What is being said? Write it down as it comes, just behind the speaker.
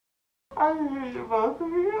I hate both of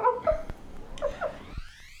you.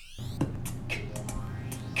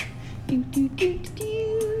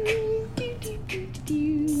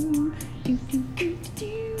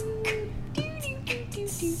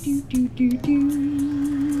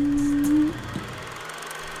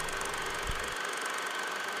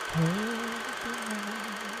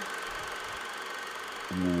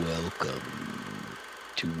 Welcome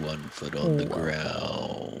to One Foot on the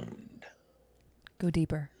Ground. Go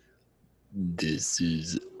deeper. This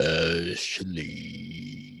is Ashley.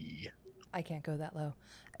 I can't go that low.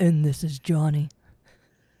 And this is Johnny.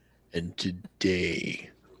 And today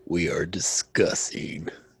we are discussing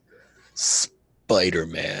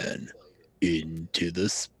Spider-Man Into the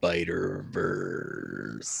Spider-Verse.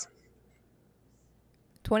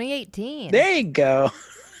 2018. There you go.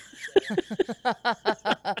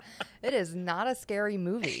 It is not a scary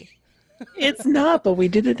movie. It's not, but we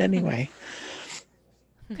did it anyway.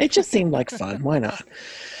 It just seemed like fun. Why not?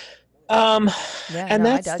 Yeah, And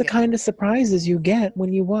no, I that's dug the it. kind of surprises you get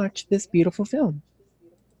when you watch this beautiful film.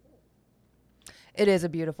 It is a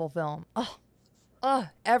beautiful film. Oh,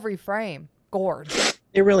 every frame. Gorge.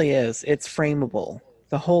 It really is. It's frameable.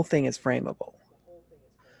 The whole thing is frameable.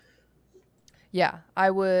 Yeah,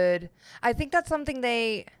 I think that's something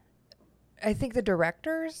I think the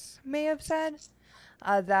directors may have said,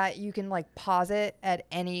 that you can like pause it at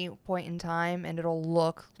any point in time and it'll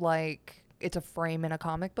look like it's a frame in a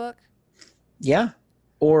comic book. Yeah.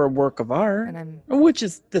 Or a work of art, And which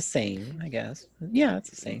is the same, I guess. Yeah, it's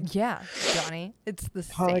the same. Yeah, Johnny, it's the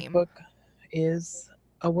Comic same. book is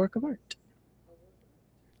a work of art.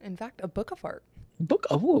 In fact, a book of art. A book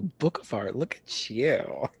of art. Look at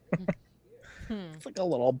you. It's like a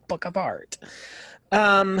little book of art.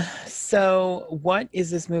 So what is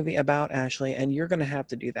this movie about, Ashley? And you're gonna have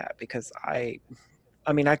to do that because I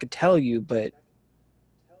mean I could tell you, but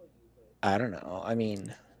I don't know. I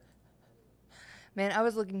mean, Man, I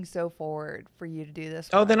was looking so forward for you to do this.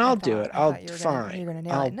 oh, one. then I'll I do thought- it. I I'll thought you were fine. You were gonna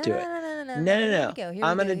nail I'll it. do it. No. No. Here we go.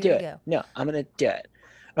 I'm gonna do it. Go. No, I'm gonna do it.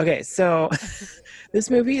 Okay, so this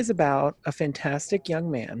movie is about a fantastic young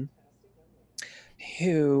man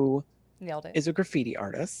who Nailed it. is a graffiti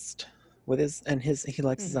artist with he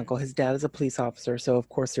likes his uncle. His dad is a police officer, so of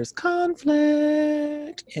course there's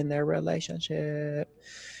conflict in their relationship.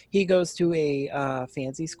 He goes to a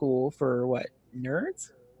fancy school for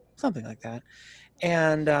nerds, something like that,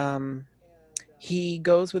 and he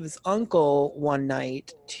goes with his uncle one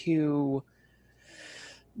night to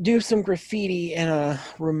do some graffiti in a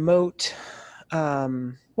remote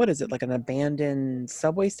what is it, like an abandoned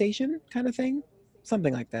subway station kind of thing,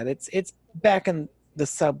 something like that. It's back in the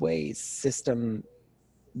subway system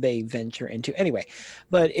they venture into anyway,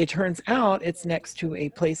 but it turns out it's next to a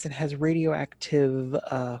place that has radioactive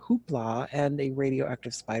hoopla, and a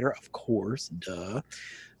radioactive spider, of course,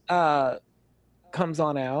 comes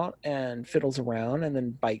on out and fiddles around and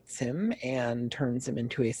then bites him and turns him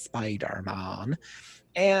into a Spider-Man.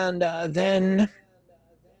 And then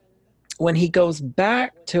when he goes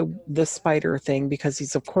back to the spider thing, because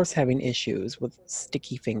he's of course having issues with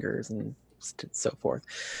sticky fingers and so forth,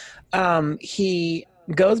 he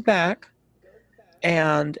goes back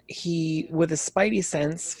and he, with his spidey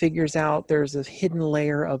sense, figures out there's a hidden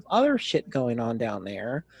layer of other shit going on down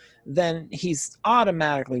there. Then he's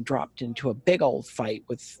automatically dropped into a big old fight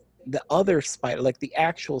with the other spider, like the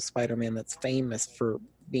actual Spider-Man that's famous for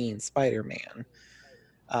being Spider-Man,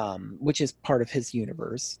 which is part of his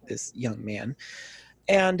universe, this young man.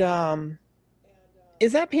 And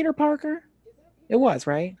is that Peter Parker? It was,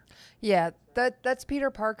 right? Yeah, that's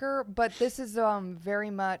Peter Parker, but this is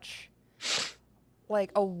very much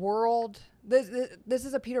like a world. This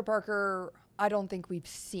is a Peter Parker I don't think we've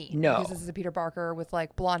seen. No. Because this is a Peter Parker with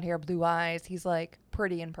like blonde hair, blue eyes. He's like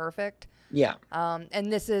pretty and perfect. Yeah.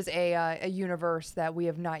 And this is a universe that we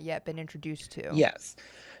have not yet been introduced to. Yes.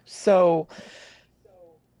 So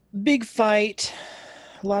big fight,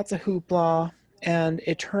 lots of hoopla, and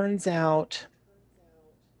it turns out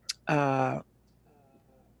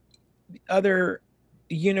other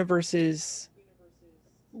universes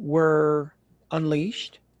were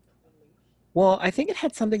unleashed. Well, I think it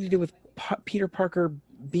had something to do with Peter Parker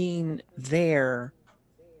being there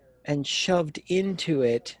and shoved into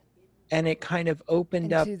it, and it kind of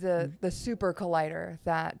opened up into the super collider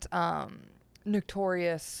that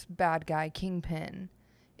notorious bad guy Kingpin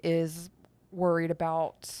is worried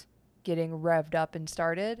about getting revved up and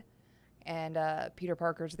started. And Peter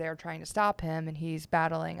Parker's there trying to stop him, and he's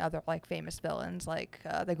battling other like famous villains like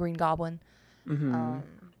the Green Goblin.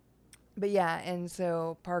 But yeah, and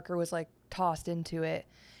so Parker was like tossed into it,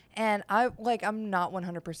 and I'm not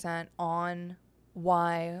 100% on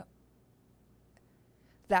why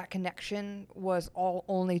that connection was all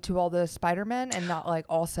only to all the Spider-Men and not like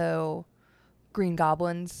also Green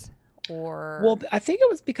Goblins or Well, I think it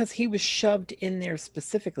was because he was shoved in there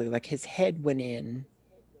specifically, like his head went in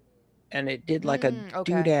and it did like a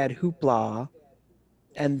okay. doodad hoopla,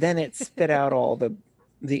 and then it spit out all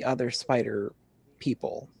the other spider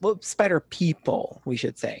people. Well, spider people, we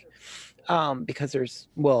should say. Because there's,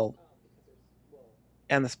 well,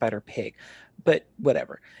 and the spider pig, but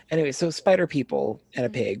whatever. Anyway, so spider people and a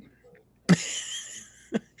pig.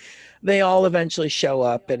 They all eventually show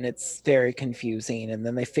up and it's very confusing, and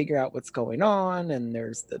then they figure out what's going on, and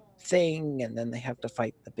there's the thing, and then they have to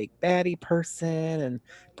fight the big baddie person and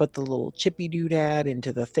put the little chippy doodad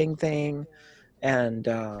into the thing, and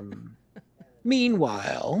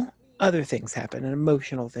meanwhile other things happen, and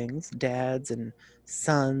emotional things, dads and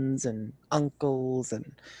sons and uncles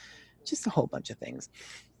and just a whole bunch of things.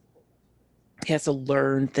 He has to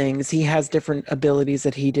learn things. He has different abilities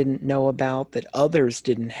that he didn't know about that others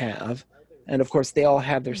didn't have. And of course, they all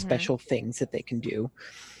have their special things that they can do.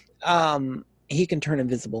 He can turn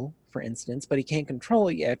invisible, for instance, but he can't control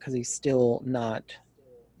it yet because he's still not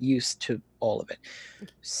used to all of it.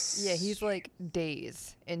 Yeah, he's like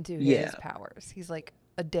days into his Yeah. powers. He's like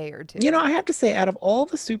a day or two. You know, I have to say, out of all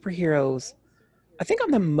the superheroes, I think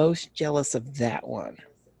I'm the most jealous of that one,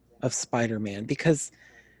 of Spider-Man, because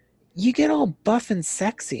you get all buff and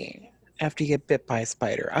sexy after you get bit by a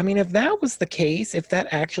spider. I mean, if that was the case, if that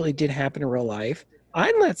actually did happen in real life,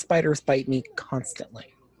 I'd let spiders bite me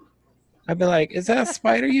constantly. I'd be like, is that a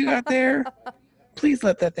spider you got there? Please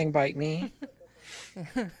let that thing bite me.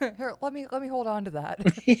 Here, let me hold on to that.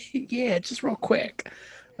 Yeah, just real quick.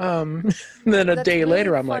 Then a That's day really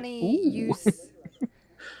later, I'm like, funny ooh. use-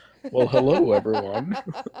 Well, hello, everyone.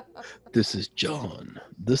 This is John,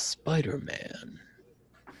 the Spider-Man.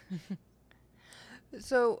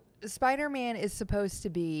 So Spider-Man is supposed to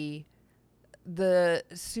be the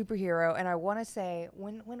superhero, and I want to say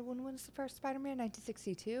when was the first Spider-Man?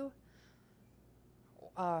 1962.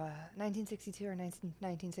 1962 or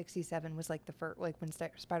 1967 was like the first, like when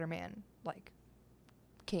Spider-Man like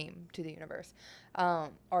came to the universe,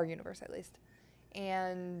 our universe at least,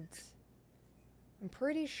 and I'm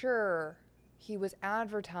pretty sure he was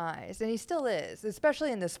advertised, and he still is,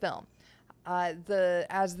 especially in this film, as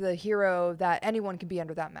the hero that anyone can be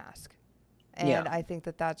under that mask, and Yeah. I think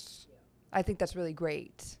that's really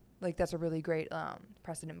great. Like that's a really great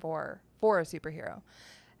precedent for a superhero,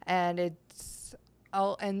 and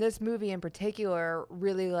and this movie in particular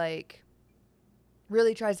really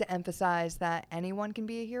tries to emphasize that anyone can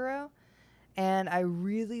be a hero, and I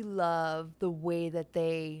really love the way that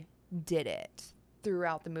they did it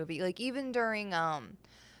throughout the movie. Like even during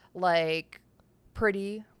like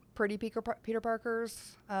pretty Peter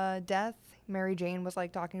Parker's death, Mary Jane was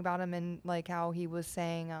like talking about him and like how he was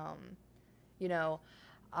saying you know,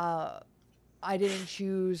 I didn't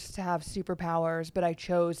choose to have superpowers, but I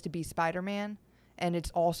chose to be Spider-Man, and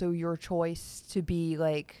it's also your choice to be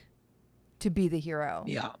the hero.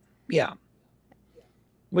 Yeah.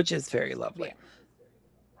 Which is very lovely.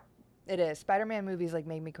 Yeah. It is. Spider-Man movies like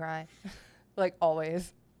make me cry. Like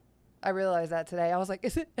always. I realized that today. I was like,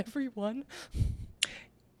 is it everyone?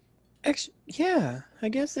 Actually, yeah, I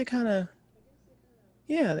guess they kind of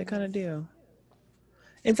do.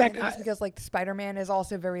 In fact, It's because like Spider-Man is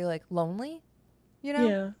also very like lonely, you know?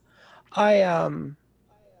 yeah, I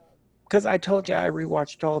because I told you I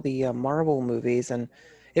rewatched all the Marvel movies, and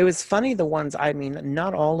it was funny. The ones, I mean,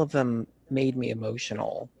 not all of them made me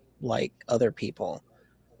emotional like other people.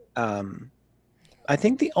 I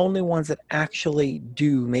think the only ones that actually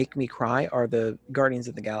do make me cry are the Guardians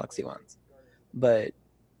of the Galaxy ones. But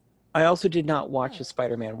I also did not watch the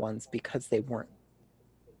Spider-Man ones because they weren't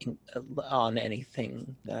on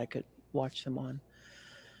anything that I could watch them on.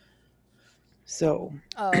 So,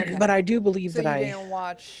 Oh, okay. but I do believe So that you didn't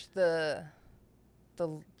watch the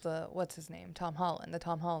what's his name? Tom Holland, the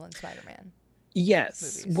Tom Holland Spider-Man.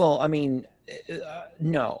 Yes. Movies. Well, I mean,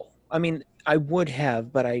 no. I mean, I would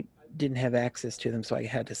have, but I didn't have access to them, so I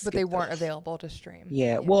had to skip But they weren't those. available to stream.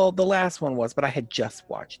 Yeah. Well, the last one was, but I had just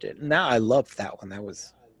watched it. Now I loved that one. That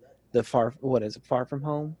was Far From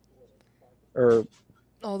Home? Or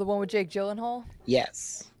Oh, the one with Jake Gyllenhaal?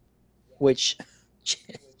 yes. Which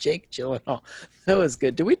Jake Gyllenhaal. That was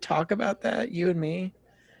good. Did we talk about that, you and me?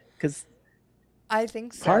 Because I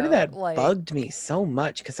think so. part of that like, bugged me so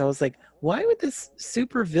much, because I was like, why would this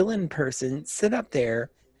super villain person sit up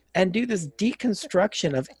there and do this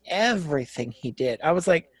deconstruction of everything he did? I was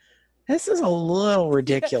like, this is a little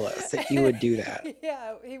ridiculous that you would do that.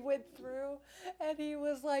 Yeah, he went through and he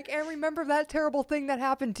was like, and remember that terrible thing that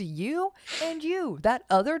happened to you and you, that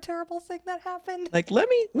other terrible thing that happened? Like, let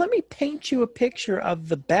me paint you a picture of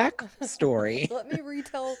the backstory. Let me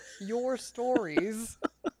retell your stories.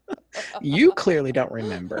 You clearly don't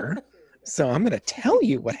remember, so I'm going to tell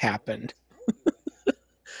you what happened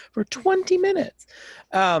for 20 minutes.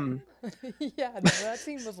 Yeah, no, that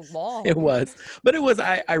scene was long. It was, but it was.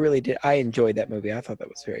 I really did. I enjoyed that movie. I thought that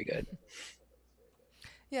was very good.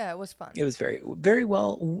 Yeah, it was fun. It was very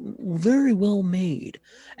well made,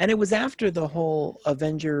 and it was after the whole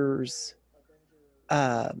Avengers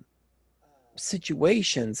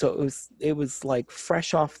situation, so it was like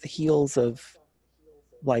fresh off the heels of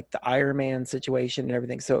like the Iron Man situation and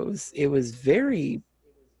everything. So it was very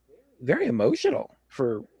emotional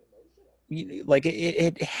for, like,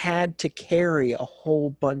 it had to carry a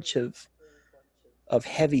whole bunch of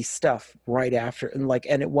heavy stuff right after,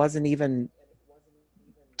 and it wasn't even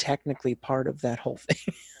technically part of that whole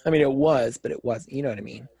thing. I mean, it was, but it wasn't, you know what I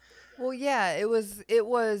mean? Well, yeah, it was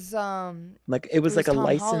Like, it was like a Tom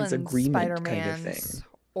license Holland's agreement kind of thing. Spider-Man's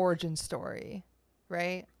origin story,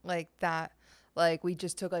 right? Like that, like we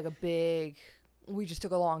just took a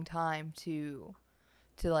long time to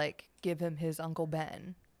like give him his Uncle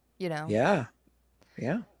Ben, you know? Yeah.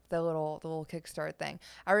 The little kickstart thing.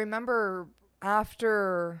 I remember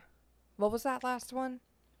after, what was that last one?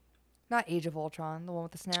 Not Age of Ultron, the one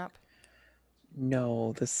with the snap.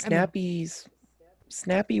 No, the snappy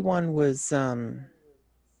one was oh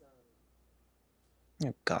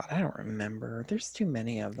God, I don't remember. There's too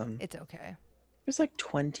many of them. It's okay. There's like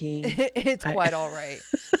 20. It's quite all right.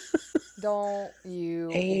 Don't you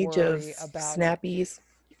Age worry of about snappies.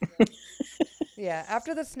 Yeah,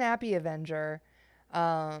 after the Snappy Avenger,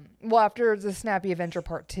 after the Snappy Avenger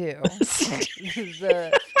Part 2,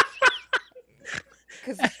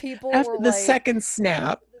 because people After were the like, second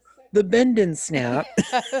snap, the Bendon snap.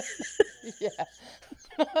 yeah,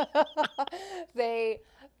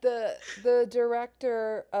 the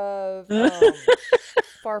director of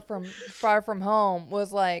Far From Home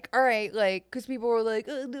was like, all right, like, because people were like,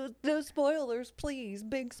 no spoilers, please,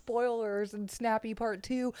 big spoilers in Snappy Part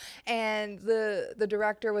 2, and the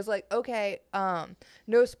director was like, okay,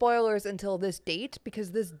 no spoilers until this date,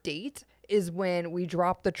 because this date is when we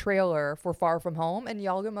drop the trailer for Far From Home, and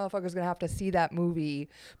y'all good motherfuckers gonna have to see that movie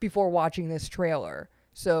before watching this trailer,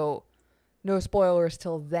 so no spoilers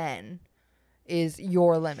till then is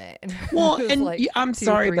your limit. Well, and like I'm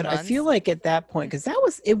sorry, but months. I feel like at that point, because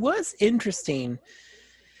it was interesting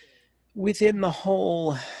within the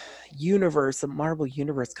whole universe, the Marvel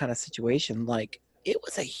universe kind of situation. Like, it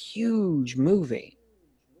was a huge movie.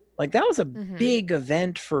 Like, that was a big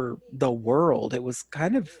event for the world. It was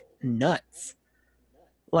kind of nuts.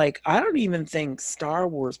 Like, I don't even think Star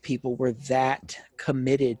Wars people were that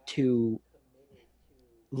committed to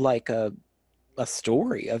like a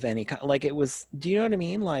story of any kind. Like, it was, do you know what I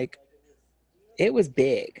mean? Like, it was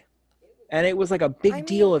big, and it was like a big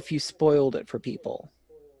deal if you spoiled it for people,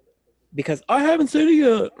 because I haven't seen it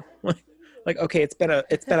yet. Like, okay, it's been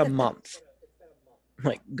a month.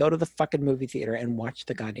 Like, go to the fucking movie theater and watch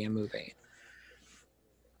the goddamn movie.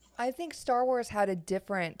 I think Star Wars had a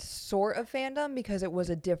different sort of fandom because it was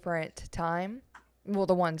a different time. Well,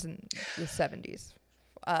 the ones in the 70s.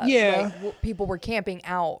 Yeah. Like, people were camping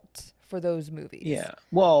out for those movies. Yeah.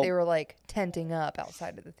 Well, they were like tenting up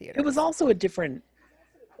outside of the theater. It was also a different.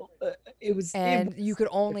 You could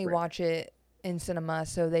only watch it in cinema,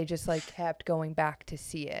 so they just like kept going back to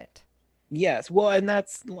see it. Yes. Well, and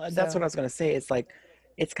that's what I was going to say. It's like,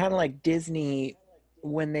 it's kind of like Disney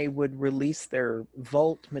when they would release their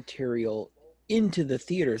vault material into the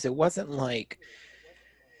theaters. It wasn't like,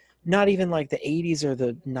 not even like the 80s or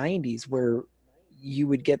the 90s where you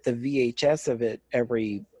would get the VHS of it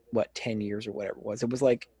every 10 years or whatever it was. It was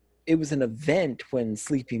like, it was an event when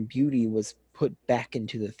Sleeping Beauty was put back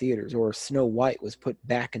into the theaters, or Snow White was put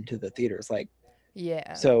back into the theaters. Like,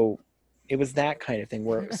 yeah. So it was that kind of thing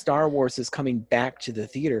where Star Wars is coming back to the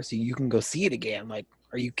theater so you can go see it again. Like,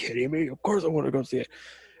 are you kidding me? Of course I want to go see it.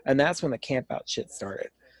 And that's when the camp out shit started.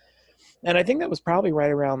 And I think that was probably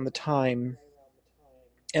right around the time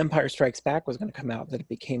Empire Strikes Back was going to come out that it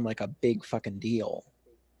became like a big fucking deal,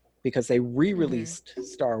 because they re-released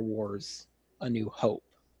Star Wars A New Hope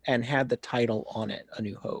and had the title on it, A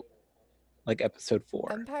New Hope, like Episode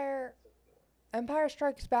 4. Empire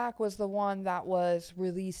Strikes Back was the one that was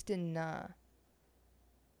released in I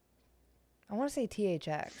want to say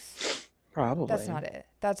THX. Probably. That's not it.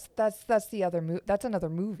 That's the other that's another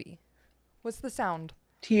movie. What's the sound?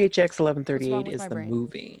 THX 1138 is the brain?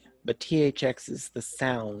 movie. but THX is the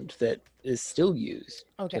sound that is still used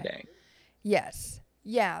Okay. today. Yes.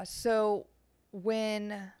 Yeah. So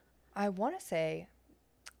when I want to say,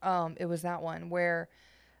 it was that one where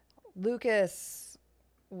Lucas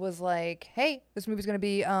was like, "Hey, this movie's gonna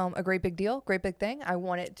be a great big deal, great big thing. I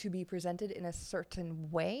want it to be presented in a certain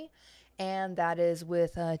way, and that is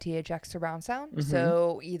with THX surround sound. Mhm.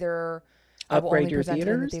 So either I will Upgrade only your present it in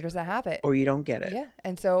the theaters, theaters that have it. or you don't get it. Yeah,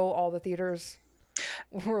 and so all the theaters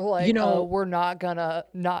were You like, know, we're not gonna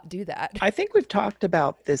not do that. I think we've talked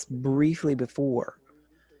about this briefly before,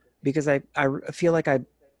 because I feel like I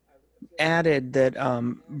added that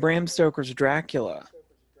Bram Stoker's Dracula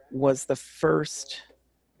was the first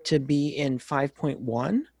to be in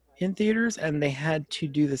 5.1 in theaters, and they had to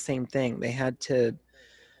do the same thing. They had to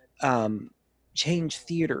change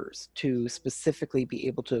theaters to specifically be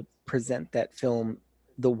able to present that film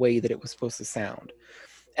the way that it was supposed to sound.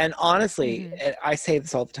 And honestly, Mhm. and I say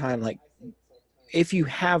this all the time, like, if you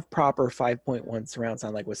have proper 5.1 surround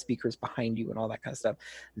sound, like with speakers behind you and all that kind of stuff,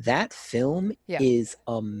 that film Yeah. is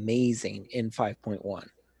amazing in 5.1.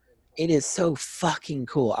 It is so fucking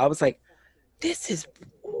cool. I was like, this is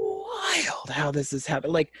wild how this is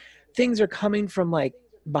happening. Like, things are coming from like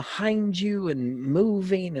behind you and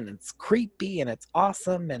moving, and it's creepy and it's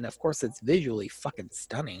awesome. And of course, it's visually fucking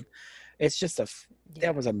stunning. It's just Yeah.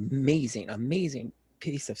 that was amazing, amazing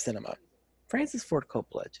piece of cinema. Francis Ford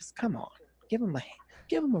Coppola, just come on. Give him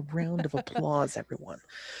a round of applause, everyone.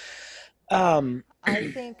 I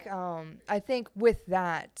think with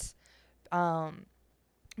that,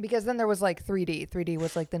 because then there was like 3D. 3D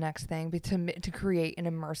was like the next thing to create an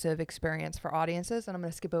immersive experience for audiences, and I'm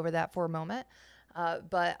going to skip over that for a moment.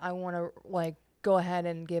 But I want to like go ahead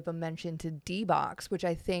and give a mention to D-Box, which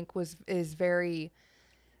I think is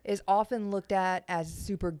often looked at as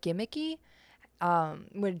super gimmicky.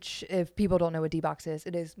 Which, if people don't know what D-Box is,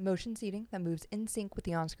 it is motion seating that moves in sync with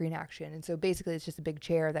the on-screen action. And so basically it's just a big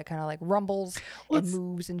chair that kind of like rumbles and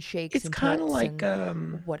moves and shakes it's and kind of tilts like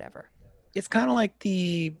and whatever. it's kind of like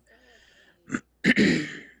the The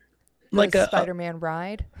like Spider-Man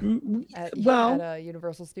ride well, at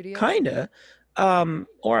Universal Studios. kinda.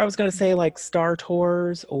 Or I was gonna say like Star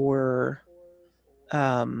Tours, or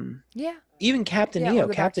Yeah. even Captain Yeah, or EO. the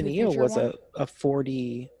Back to Captain the EO Future was one. a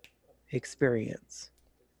 4D experience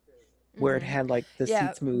where it Mhm. had like the Yeah.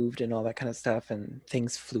 seats moved and all that kind of stuff, and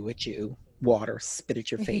things flew at you, water spit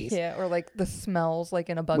at your face. Yeah, or like the smells like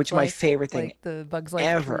in a Bug's Which my Life, favorite thing like the Bug's Life tree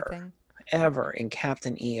ever, thing. ever in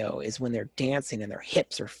Captain EO is when they're dancing and their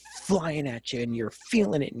hips are flying at you and you're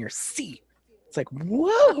feeling it in your seat. It's like,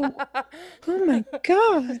 whoa, oh my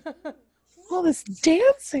God, all this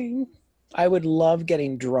dancing. I would love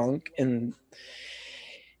getting drunk in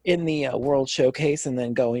the World Showcase and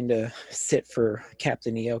then going to sit for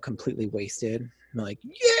Captain EO completely wasted. I'm like,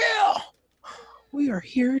 yeah, we are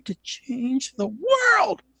here to change the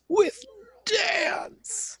world with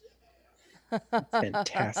dance. It's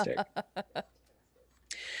fantastic.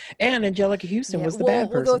 And Angelica Houston was the bad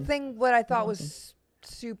Well, person. the thing what I thought Awesome. was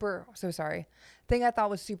thing I thought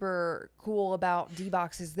was super cool about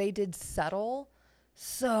D-Box is they did subtle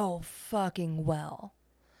so fucking well.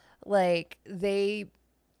 Like they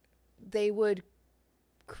would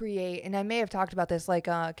create, and I may have talked about this, like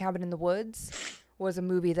Cabin in the Woods was a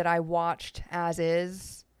movie that I watched as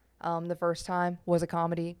is. The first time was a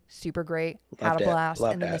comedy, super great, had Loved a it. blast,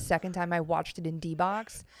 Loved and then it. the second time I watched it in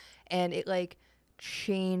D-Box, and it like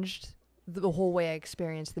changed the whole way I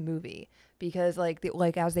experienced the movie, because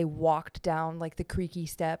like as they walked down like the creaky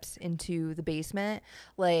steps into the basement,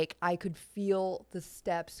 like I could feel the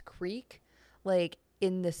steps creak like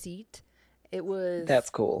in the seat. It was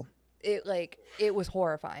That's cool. it was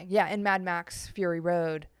horrifying. Yeah, and Mad Max Fury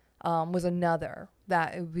Road was another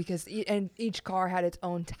that, because and each car had its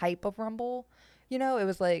own type of rumble. You know, it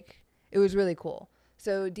was really cool.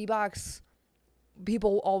 So D-Box,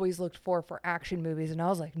 people always looked for action movies, and I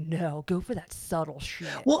was like, no, go for that subtle shit.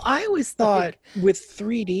 Well, I always thought with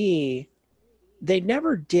 3D, they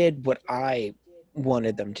never did what I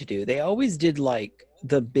wanted them to do. They always did like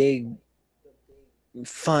the big,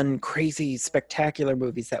 fun, crazy, spectacular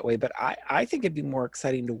movies that way. But I think it'd be more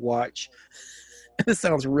exciting to watch. This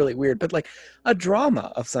sounds really weird, but like a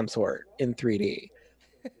drama of some sort in 3D.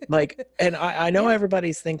 Like, and I know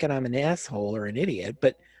everybody's thinking I'm an asshole or an idiot,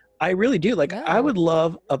 but I really do. Like, I No. would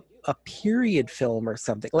love a period film or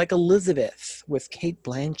something, like Elizabeth with Kate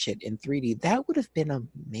Blanchett in 3D. That would have been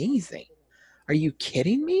amazing. Are you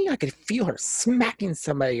kidding me? I could feel her smacking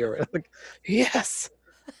somebody, or like, yes,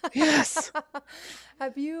 yes.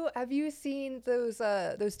 Have you seen those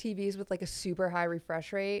TVs with like a super high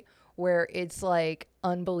refresh rate where it's like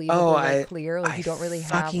Oh, unbelievably like clear, like I you don't really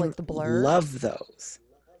have fucking like the blur. love those.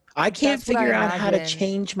 I can't That's what I figure out how to imagine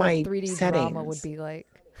change a my 3D drama would settings. be like.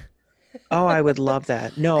 Oh, I would love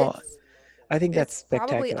that. No, It's I think that's it's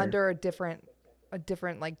probably spectacular. under a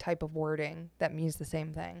different like type of wording that means the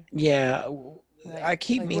same thing. Yeah, I Like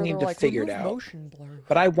keep where meaning they're to like figure it remove out, motion blur.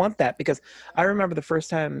 but I want that because I remember the first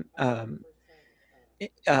time.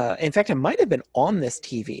 In fact, it might have been on this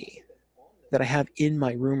TV that I have in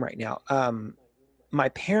my room right now. My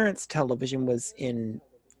parents' television was in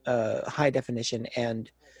high definition,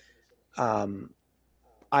 and um,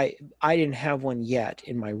 I didn't have one yet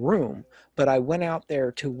in my room, but I went out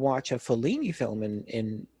there to watch a Fellini film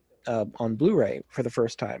in on Blu-ray for the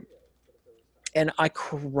first time, and I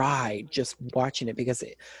cried just watching it because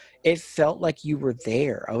it felt like you were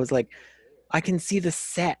there. I was like, I can see the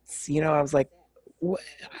sets, you know. I was like,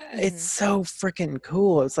 it's Hmm. so freaking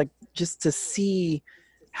cool. It's like just to see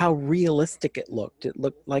how realistic it looked. It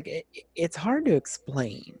looked like it's hard to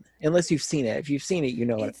explain unless you've seen it. If you've seen it, you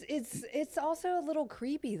know it. It's also a little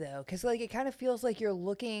creepy though, because like it kind of feels like you're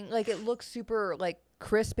looking like it looks super like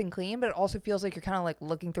crisp and clean, but it also feels like you're kind of like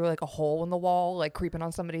looking through like a hole in the wall, like creeping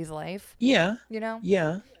on somebody's life. Yeah, You know,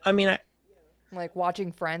 yeah. I mean, like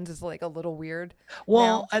watching Friends is like a little weird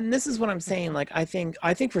well, now. and this is what I'm saying. Like, I think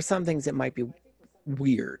for some things it might be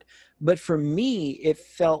weird, but for me, it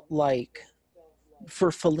felt like for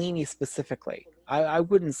Fellini specifically. I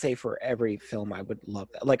wouldn't say for every film I would love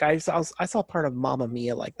that. Like I saw part of Mamma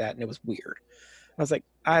Mia like that, and it was weird. I was like,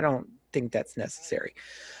 I don't think that's necessary.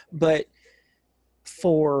 But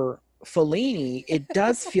for Fellini, it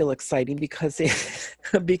does feel exciting because it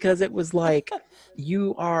because it was like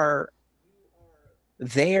you are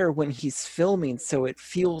there when he's filming, so it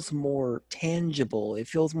feels more tangible. It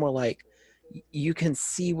feels more like you can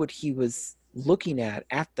see what he was looking at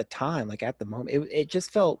the time, like at the moment. It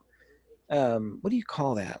just felt what do you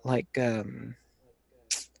call that? Like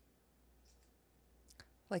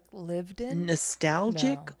Like lived in?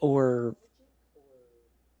 nostalgic, No. or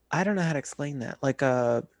I don't know how to explain that. Like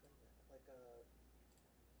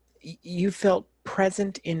you felt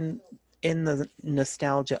present in the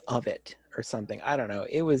nostalgia of it or something. I don't know.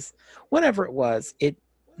 It was whatever it was. It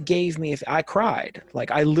gave me. If I cried,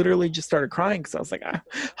 like I literally just started crying because I was like,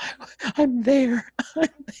 I'm there.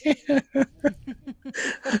 I'm there.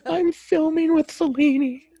 I'm filming with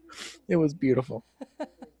Fellini. It was beautiful.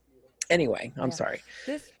 Anyway, I'm Yeah. sorry.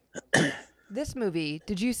 This this movie,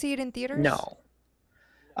 did you see it in theaters? No,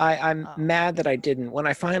 I'm Oh. mad that I didn't. When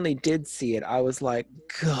I finally did see it, I was like,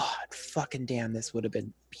 God, fucking damn, this would have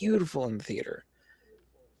been beautiful in the theater.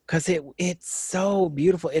 Cause it's so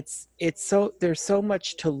beautiful. It's so there's so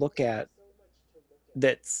much to look at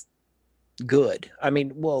that's good. I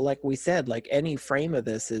mean, well, like we said, like any frame of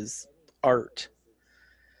this is art.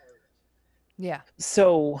 Yeah.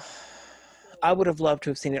 So I would have loved to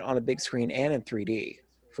have seen it on a big screen and in 3D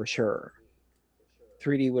for sure.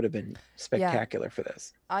 3D would have been Yeah. spectacular for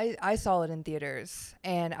this. I saw it in theaters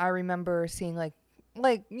and I remember seeing like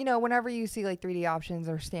you know whenever you see like 3D options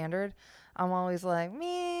or standard, I'm always like,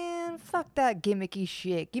 man, fuck that gimmicky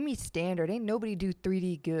shit. Give me standard. Ain't nobody do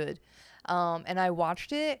 3D good. And I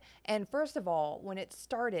watched it, and first of all, when it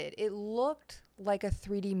started, it looked like a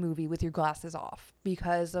 3D movie with your glasses off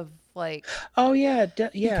because of like Oh yeah,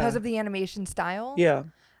 because yeah, of the animation style. yeah.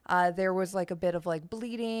 There was like a bit of like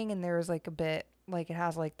bleeding, and there was like a bit like it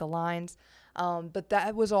has like the lines. But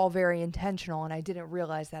that was all very intentional, and I didn't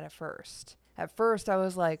realize that at first. At first, I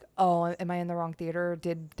was like, "Oh, am I in the wrong theater?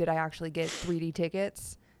 Did I actually get 3D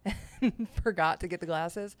tickets? Forgot to get the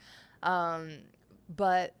glasses."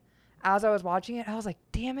 But as I was watching it, I was like,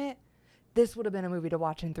 "Damn it! This would have been a movie to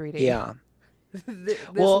watch in 3D. Yeah. This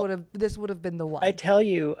Well, would have been the I one." tell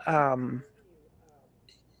you,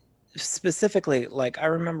 specifically, like I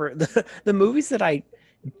remember the movies that I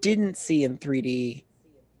didn't see in 3D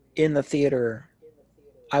in the theater,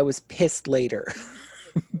 I was pissed later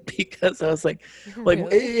because I was like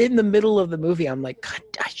Really? in the middle of the movie, I'm like, God,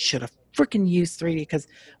 I should have freaking used 3D because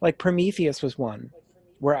like Prometheus was one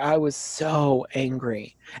where I was so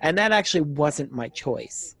angry, and that actually wasn't my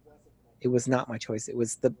choice. It was not my choice. It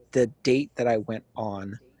was the date that I went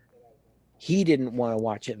on. He didn't want to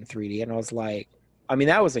watch it in 3D, and I was like, I mean,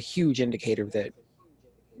 that was a huge indicator that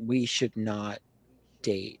we should not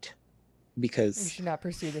date You because should not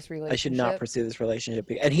pursue this I should not relationship. pursue this relationship.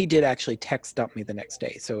 And he did actually text dump me the next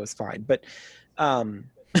day, so it was fine. But um,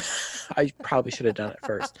 I probably should have done it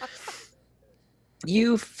first.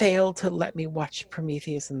 You failed to let me watch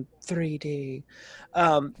Prometheus in 3D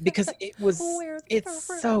because Where's it's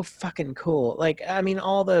the so fucking cool. Like, I mean,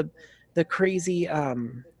 all the crazy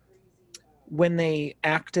when they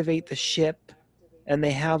activate the ship and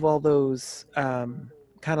they have all those kind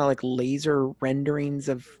of like laser renderings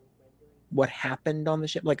of what happened on the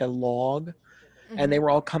ship, like a log, and they were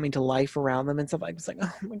all coming to life around them and stuff. I was like,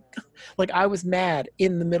 oh my god! Like I was mad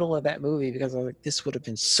in the middle of that movie because I was like, this would have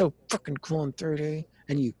been so fucking cool in 3D,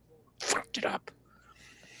 and you fucked it up.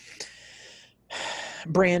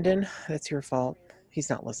 Brandon, that's your fault. He's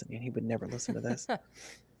not listening. He would never listen to this.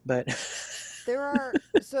 But There are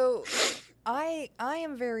so I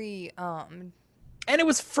am very and it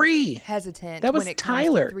was free. hesitant. That was when it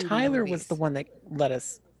Tyler. Comes to 3D Tyler was movies. the one that let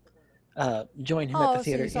us join him at Oh, the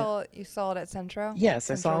theater. so you saw it at Centro? Yes,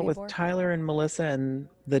 I saw Centro it with Ybor? Tyler and Melissa and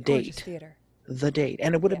the Gorgeous date. theater. The date,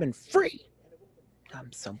 and it would have Yeah. been free.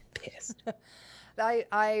 I'm so pissed.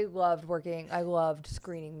 I loved working. I loved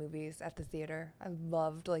screening movies at the theater. I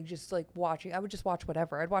loved just watching. I would just watch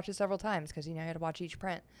whatever. I'd watch it several times because I had to watch each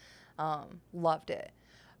print. Loved it.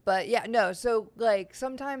 But yeah, no. So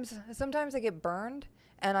sometimes I get burned,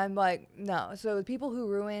 and I'm like, no. So people who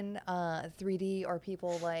ruin 3D are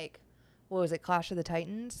people like, what was it, Clash of the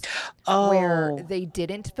Titans, where Oh, they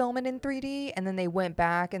didn't film it in 3D, and then they went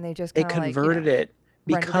back and they just they kind of converted it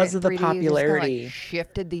rendered because it of the in 3D, just kinda, popularity.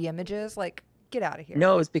 shifted the images. Like, get out of here.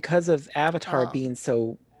 No, it's because of Avatar Um, being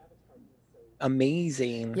so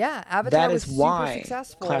amazing. Yeah, Avatar That was is super why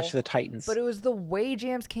successful. Clash of the Titans. But it was the way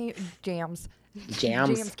James Jams.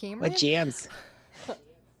 Cameron. What jams?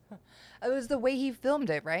 It was the way he filmed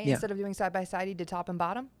it, right? Yeah. Instead of doing side by side, he did top and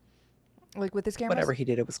bottom, like with his cameras. Whatever he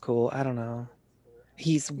did, it was cool. I don't know.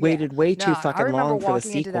 He's waited way too No, I fucking remember long for the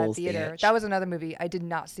walking into that sequels, theater. bitch. That was another movie I did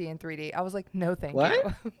not see in 3D. I was like, no, thank What?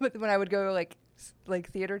 you. But when I would go like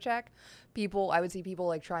theater check, I would see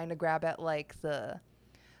people trying to grab at the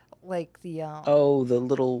Oh, the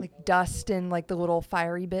little. like dust and the little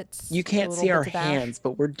fiery bits. You the can't little see our bits of ash. hands,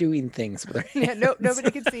 but we're doing things with our hands. Yeah, no, nobody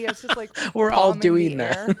can see us. Just We're all palm in the doing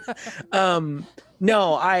air. that.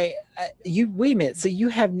 No, you wait a minute. So you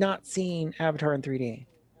have not seen Avatar in 3D?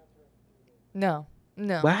 No,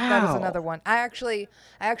 that was Wow. another one. I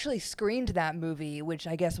actually screened that movie, which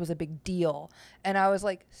I guess was a big deal, and I was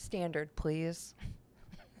like, standard, please.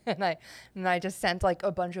 and I just sent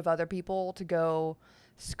a bunch of other people to go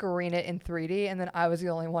screen it in 3D, and then I was the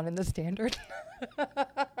only one in the standard.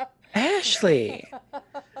 Ashley,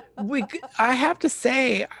 I have to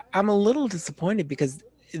say, I'm a little disappointed because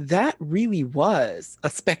that really was a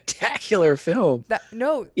spectacular film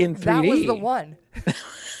in 3D. That was the one.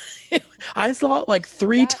 I saw it like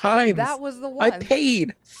three times. That was the I one.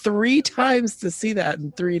 paid 3 times to see that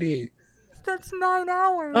in 3D. That's 9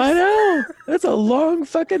 hours. I know. That's a long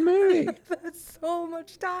fucking movie. That's so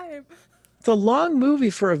much time. It's a long movie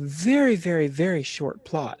for a very, very, very short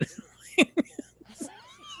plot.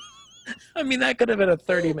 I mean, that could have been a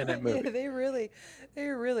 30-minute movie. Yeah, they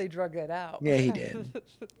really drug that out. Yeah, he did.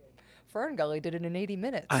 Fern Gully did it in 80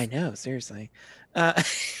 minutes. I know, seriously.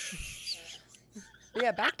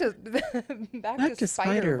 Yeah, back to Back to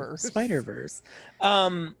Spider-Verse. Spider-Verse.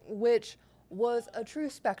 Which was a true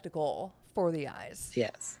spectacle for the eyes,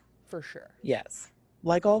 Yes, for sure. yes.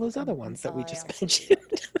 Like all those other ones that we I just also- mentioned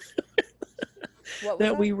What was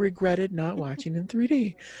that we regretted not watching in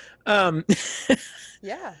 3D.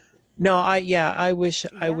 Yeah. No, I wish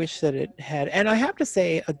Yeah. that it had. And I have to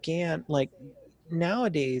say again, like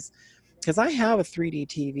nowadays, because I have a 3D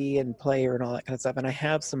TV and player and all that kind of stuff, and I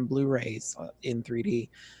have some Blu-rays in 3D,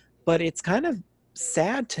 but it's kind of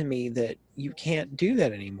sad to me that you can't do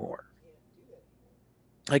that anymore.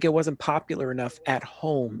 Like it wasn't popular enough at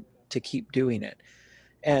home to keep doing it.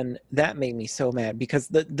 And that made me so mad because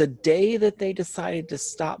the day that they decided to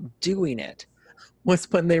stop doing it was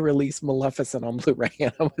when they released Maleficent on Blu-ray.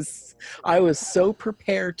 And I was so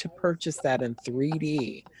prepared to purchase that in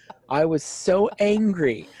 3D. I was so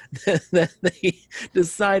angry that they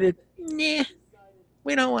decided, nah,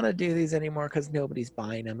 we don't want to do these anymore because nobody's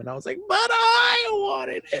buying them. And I was like, but I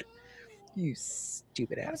wanted it. You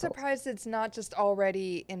stupid I'm asshole. surprised it's not just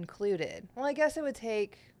already included. Well, I guess it would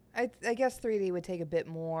take. I guess 3D would take a bit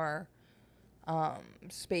more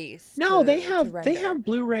space. No, to they have render.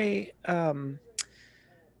 Blu-ray.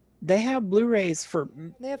 They have Blu-rays for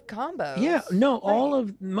They have combos. yeah. No, all Right.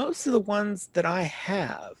 of most of the ones that I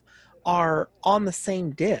have are on the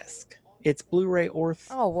same disc. It's Blu-ray or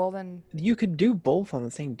Oh well, then you could do both on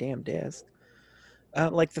the same damn disc.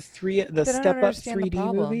 Like the don't Step Up understand the 3D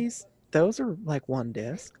problem. movies, those are like one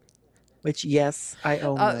disc. Which yes, I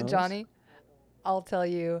own those. Johnny, I'll tell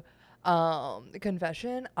you,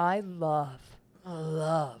 confession. I love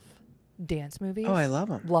dance movies. Oh, I love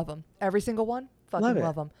them. Love them. Every single one. Fucking Love it.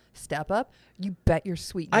 love them. Step Up. You bet your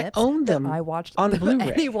sweet I nips. own that them I watched on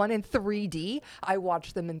Blu-ray. anyone in 3D. I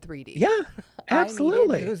watched them in 3D. Yeah, I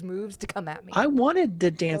absolutely. needed those moves to come at me. I wanted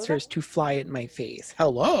the dancers to fly at my face.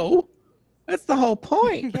 Hello? That's the whole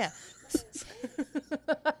point. Yeah.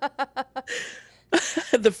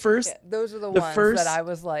 The first Yeah, those are the The ones first- that I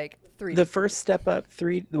was like 3D. the first Step Up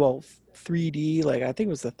 3D, like I think it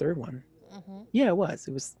was the third one. Mhm. Yeah, it was.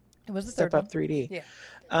 It was It was the Step third Up one. 3D. Yeah.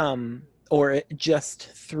 Or just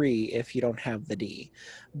 3 if you don't have the D.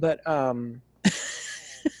 But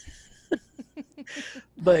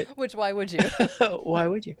but Which why would you? why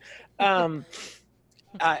would you?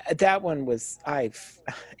 That one was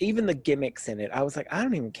even the gimmicks in it. I was like, I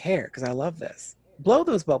don't even care because I love this. Blow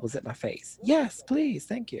those bubbles at my face. Yes, please,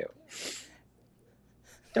 thank you.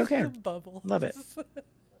 Don't care. Bubbles. Love it.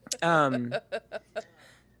 I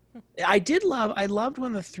loved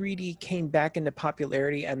when the 3D came back into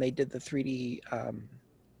popularity and they did the 3D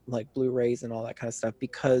like Blu-rays and all that kind of stuff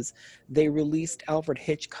because they released Alfred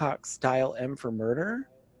Hitchcock's Dial M for Murder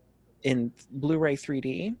in Blu-ray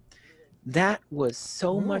 3D. That was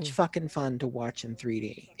so much Ooh. fucking fun to watch in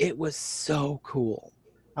 3D. It was so cool.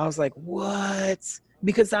 I was like, what?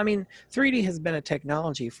 Because I mean, 3D has been a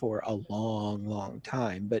technology for a long, long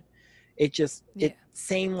time, but it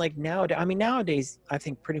seemed like nowadays, I mean, nowadays, I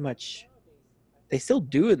think pretty much they still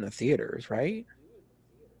do it in the theaters, right?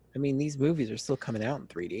 I mean, these movies are still coming out in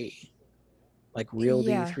 3D, like real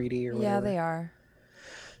Yeah. D 3D or whatever. Yeah, they are.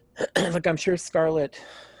 Like, I'm sure Scarlett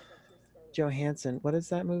Johansson, what is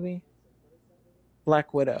that movie?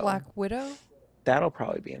 Black Widow. Black Widow? That'll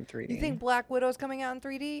probably be in 3D. You think Black Widow's coming out in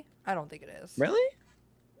 3D? I don't think it is. Really?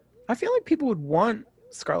 I feel like people would want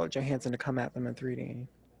Scarlett Johansson to come at them in 3D.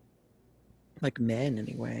 Like men,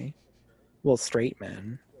 anyway. Well, straight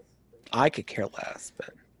men. I could care less, but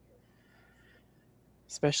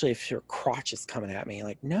especially if your crotch is coming at me.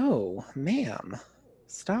 Like, no, ma'am,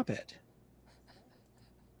 stop it.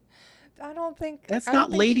 I don't think That's I don't not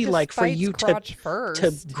think she just ladylike for fights you crotch first.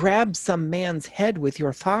 to grab some man's head with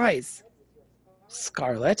your thighs,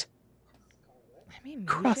 Scarlett. I mean, maybe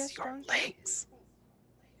Cross that's your strong. legs.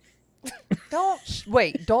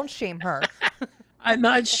 Wait, don't shame her. I'm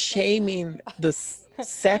not shaming the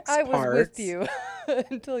sex I was parts. with you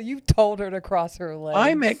until you told her to cross her legs.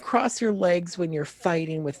 I meant cross your legs when you're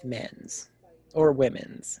fighting with men's or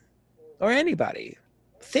women's or anybody.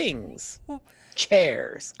 Things.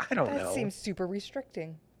 Chairs. I don't that know. seems super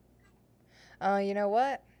restricting. You know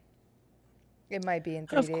what? It might be in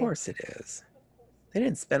 3D. Of course it is. They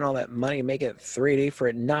didn't spend all that money to make it 3D for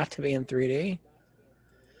it not to be in 3D.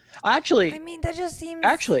 Actually, I mean, that just seems.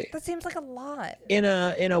 Actually- that seems like a lot. in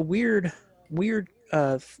a weird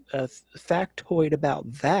factoid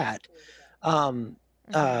about that,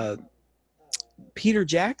 Peter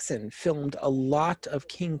Jackson filmed a lot of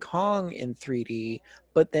King Kong in 3D,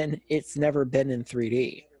 but then it's never been in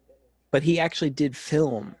 3D. But he actually did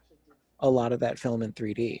film a lot of that film in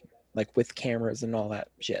 3D, like with cameras and all that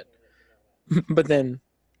shit. But then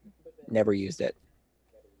never used it.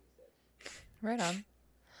 Right on.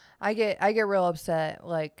 I get real upset.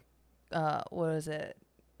 Like, what is it?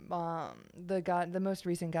 The most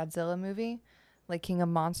recent Godzilla movie, like King of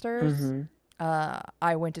Monsters. Mhm.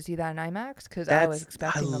 I went to see that in IMAX because I was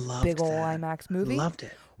expecting a loved big old that. IMAX movie. Loved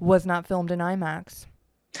it. Was not filmed in IMAX.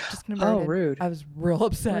 Just Oh, converted. rude. I was real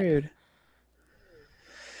upset. Rude.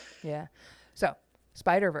 Yeah. So,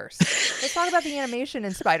 Spider-Verse. Let's talk about the animation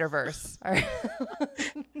in Spider-Verse. All right.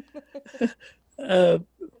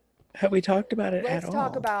 Have we talked about it Let's at all?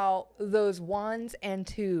 talk about those 1s and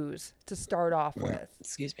 2s to start off with.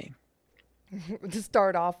 Excuse me. To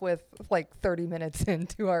start off with, like 30 minutes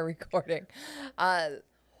into our recording. 1s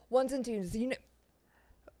and 2s. You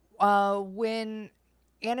know, when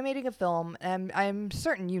animating a film, and I'm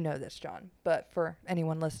certain you know this, John, but for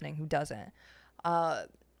anyone listening who doesn't,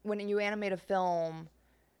 when you animate a film,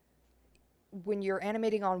 when you're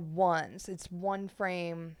animating on 1s, it's one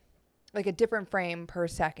frame, like a different frame per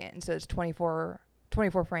second. So it's 24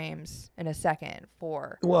 frames in a second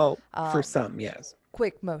for Well, for some, yes.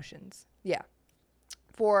 quick motions. Yeah.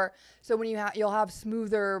 So when you'll have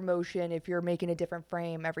smoother motion if you're making a different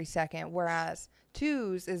frame every second, whereas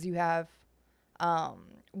 2s is you have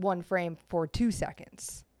one frame for 2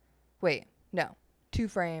 seconds. Wait, no, 2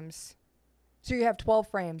 frames. So you have 12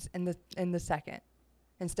 frames in the second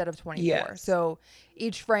instead of 24. Yes. So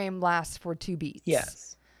each frame lasts for 2 beats.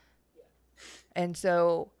 Yes. And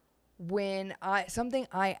so something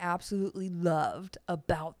I absolutely loved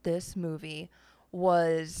about this movie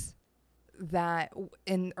was that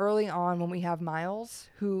early on when we have Miles,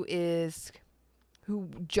 who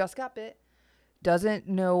just got bit, doesn't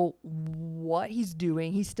know what he's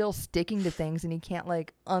doing. He's still sticking to things and he can't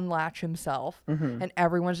like unlatch himself. Mm-hmm. And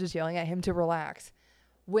everyone's just yelling at him to relax.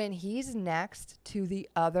 When he's next to the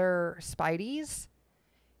other Spideys,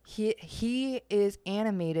 he is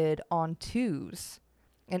animated on 2s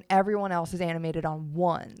and everyone else is animated on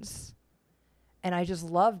 1s. And I just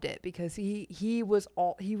loved it because he was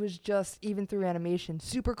just, even through animation,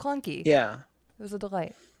 super clunky. Yeah. It was a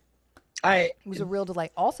delight. It was a real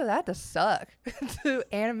delight. Also, that had to suck to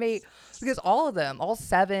animate because all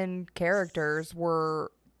 7 characters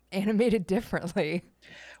were animated differently.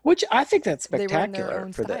 Which I think that's They were in their spectacular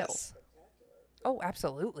own for styles. this. Oh,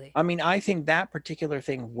 absolutely. I mean, I think that particular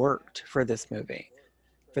thing worked for this movie,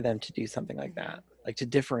 for them to do something like that, like to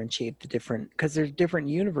differentiate the different, because there's different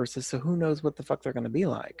universes, so who knows what the fuck they're going to be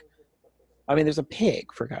like. I mean, there's a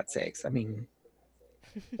pig, for God's sakes. I mean,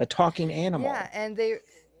 a talking animal. Yeah, and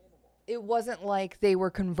it wasn't like they were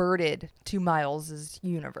converted to Miles's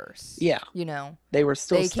universe. Yeah. You know, They were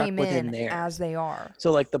still they stuck came within in there. as they are.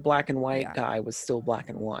 So like the black and white Yeah. guy was still black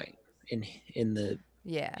and white in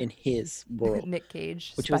Yeah. his world, Nick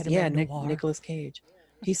Cage, which was Spider-Man Noir. Nicolas Cage.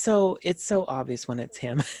 It's so obvious when it's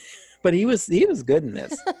him, but he was good in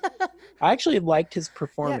this. I actually liked his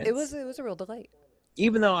performance. Yeah, it was a real delight.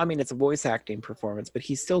 Even though, I mean, it's a voice acting performance, but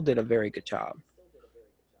he still did a very good job.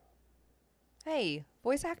 Hey,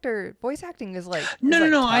 voice acting is like No,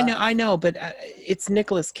 tough. I know, but it's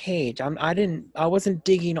Nicolas Cage. I wasn't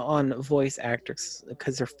digging on voice actors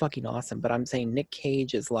because they're fucking awesome, but I'm saying Nick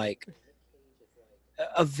Cage is like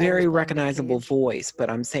a very playing Nick recognizable Cage. voice,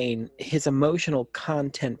 but I'm saying his emotional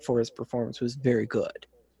content for his performance was very good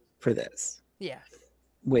for this, Yeah.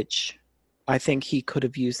 which I think he could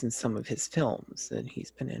have used in some of his films that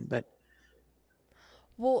he's been in, but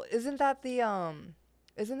Well, isn't that the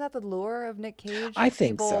lure of Nick Cage? I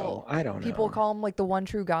think so. I don't know. People call him like the one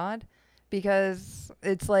true God because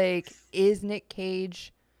it's like, is Nick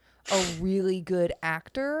Cage a really good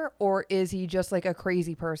actor or is he just like a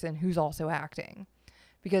crazy person who's also acting?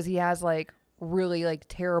 Because he has like really like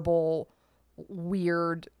terrible,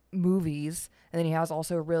 weird movies, and then he has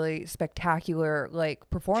also really spectacular like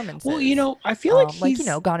performances. Well, you know, I feel like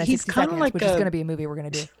Gone in he's 60 kind of Seconds, like which is going to be a movie we're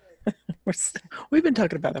going to do. We've been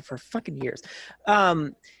talking about that for fucking years.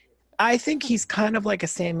 I think he's kind of like a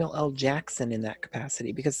Samuel L. Jackson in that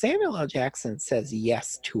capacity because Samuel L. Jackson says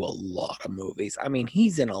yes to a lot of movies. I mean,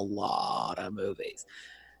 he's in a lot of movies.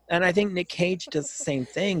 And I think Nick Cage does the same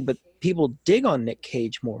thing, but people dig on Nick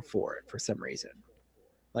Cage more for it for some reason.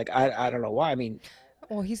 Like, I don't know why. I mean,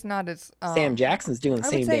 Well, he's not as Sam Jackson's doing the I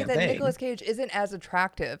same would say damn that thing. Nicolas Cage isn't as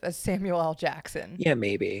attractive as Samuel L. Jackson. Yeah,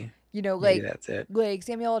 maybe. You know, Maybe like that's it. like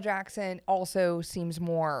Samuel L. Jackson also seems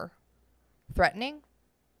more threatening.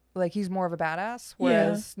 Like he's more of a badass,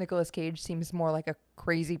 whereas Nicolas Cage seems more like a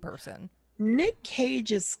crazy person. Nick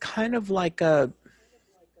Cage is kind of like a...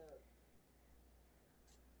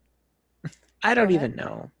 I don't even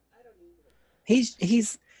know. He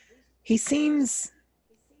seems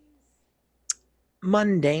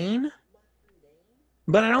mundane,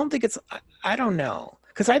 but I don't think it's... I don't know.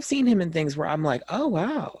 Because I've seen him in things where I'm like, oh,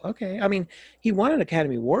 wow, okay. I mean, he won an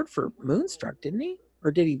Academy Award for Moonstruck, didn't he?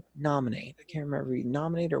 Or did he nominate? I can't remember. He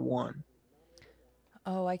nominated or won.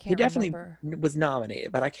 Oh, I can't He definitely remember. was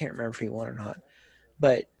nominated, but I can't remember if he won or not.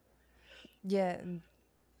 But Yeah.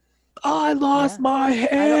 I lost my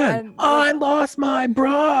hand. I lost my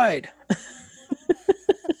bride.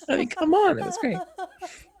 I mean, come on, it was great.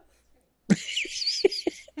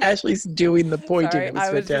 Ashley's doing the pointing. Sorry, It was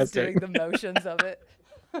I was just fantastic. doing the motions of it.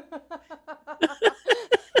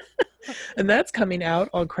 And that's coming out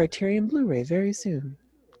on Criterion Blu-ray very soon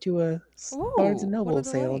to a Barnes and Ooh, what a Noble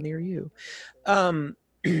sale delight. near you.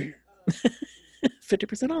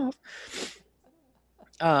 50% off.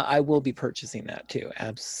 I will be purchasing that too.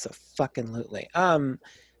 Abso-fucking-lutely. I'll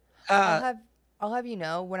have you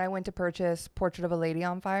know, when I went to purchase Portrait of a Lady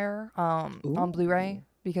on Fire on Blu-ray,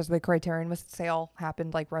 because the Criterion sale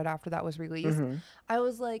happened like right after that was released, I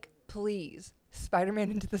was like, please,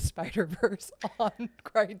 Spider-Man Into the Spider-Verse on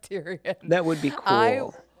Criterion. That would be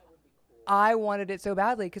cool. I wanted it so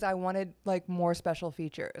badly because I wanted like more special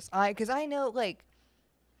features. Because I know like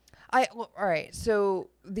all right, so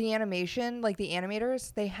the animation, like the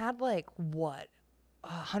animators, they had like what,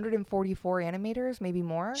 144 animators, maybe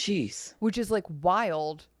more. Jeez. Which is like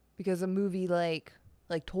wild because a movie like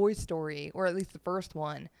Toy Story, or at least the first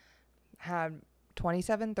one, had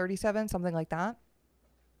 27, 37, something like that.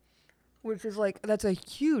 Which is like, that's a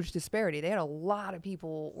huge disparity. They had a lot of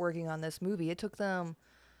people working on this movie. It took them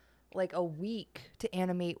like a week to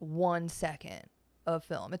animate 1 second of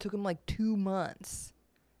film. It took them like 2 months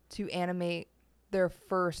to animate their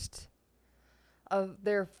first of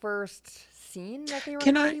their first scene that they were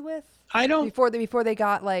Can I- happy with I don't. before they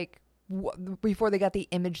got like before they got the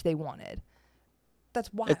image they wanted.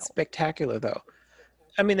 That's wild. It's spectacular, though.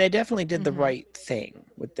 I mean, they definitely did the Mhm. right thing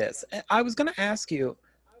with this. I was going to ask you,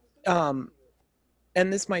 and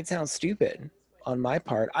this might sound stupid on my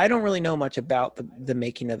part. I don't really know much about the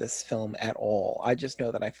making of this film at all. I just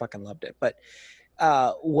know that I fucking loved it. But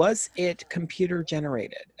was it computer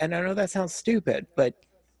generated? And I know that sounds stupid, but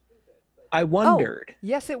I wondered.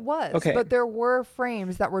 Yes, it was. Okay. But there were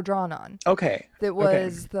frames that were drawn on. Okay. That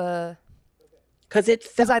was the Because it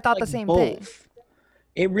felt I thought the like same both. thing.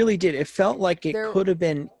 It really did. It felt like it There- could have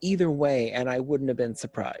been either way, and I wouldn't have been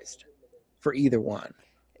surprised for either one.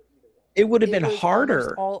 It would have it been was harder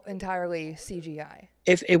almost all entirely CGI.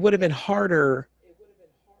 if it would have been harder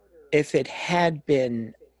if it had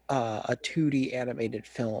been a 2D animated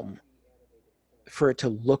film for it to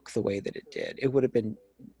look the way that it did. It would have been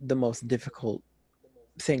the most difficult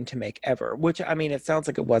thing to make ever, which, I mean, it sounds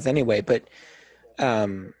like it was anyway, but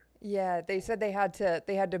Yeah, they said they had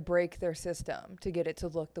to break their system to get it to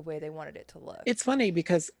look the way they wanted it to look. it's funny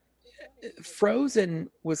because Frozen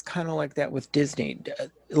was kind of like that with Disney.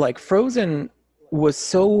 Like Frozen was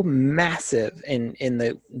so massive in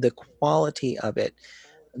the quality of it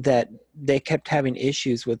that they kept having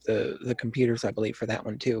issues with the computers, I believe, for that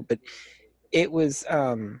one too. But it was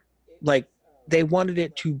like they wanted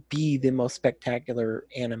it to be the most spectacular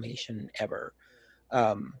animation ever.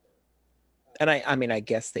 And I mean, I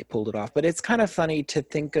guess they pulled it off, but it's kind of funny to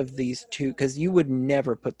think of these two because you would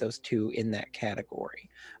never put those two in that category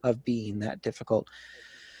of being that difficult.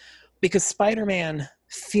 Because Spider-Man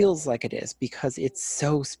feels like it is because it's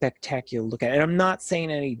so spectacular to look at. And I'm not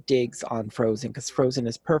saying any digs on Frozen because Frozen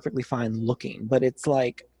is perfectly fine looking, but it's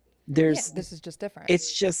like there's this is just different.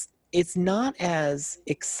 it's not as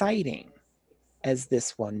exciting as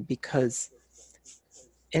this one because,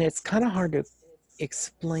 and it's kind of hard to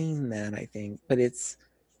explain that, I think, but it's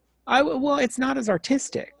not as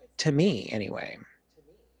artistic to me anyway.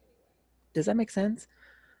 Does that make sense?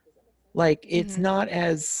 Like it's Mhm. not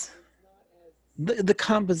as the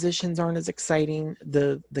compositions aren't as exciting,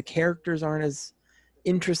 the characters aren't as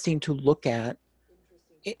interesting to look at.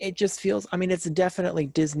 It just feels, I mean, it's definitely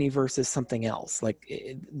Disney versus something else, like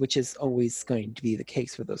which is always going to be the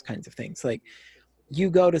case with those kinds of things. Like you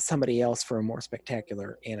go to somebody else for a more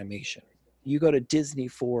spectacular animation. You go to Disney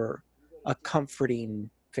for a comforting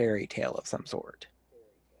fairy tale of some sort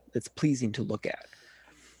that's pleasing to look at.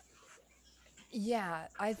 Yeah,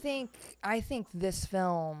 I think this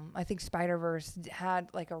film, I think Spider-Verse had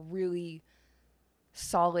like a really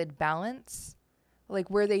solid balance, like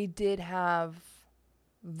where they did have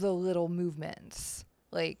the little movements.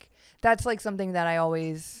 Like that's like something that I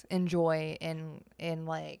always enjoy in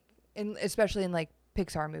especially in like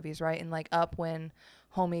Pixar movies, right? And like Up, when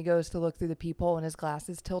homie goes to look through the peephole and his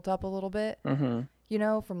glasses tilt up a little bit, you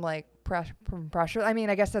know, from like from pressure. I mean,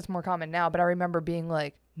 I guess that's more common now, but I remember being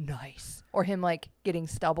like, nice. Or him like getting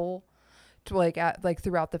stubble to like at like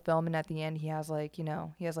throughout the film, and at the end he has like, you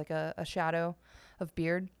know, he has like a shadow of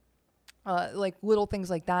beard. Like little things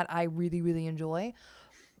like that I really, really enjoy.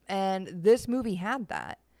 And this movie had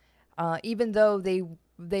that. Even though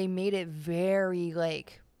they made it very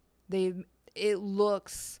like it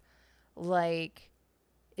looks like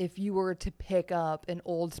if you were to pick up an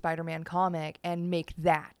old Spider-Man comic and make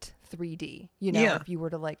that 3D, you know, Yeah. if you were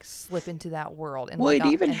to like slip into that world and Well, like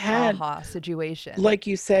it even an had, aha situation. like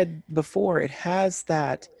you said before, it has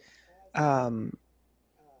that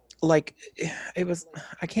like it was,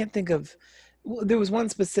 I can't think of, there was one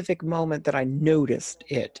specific moment that I noticed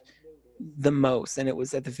it the most, and it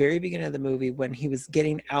was at the very beginning of the movie when he was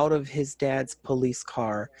getting out of his dad's police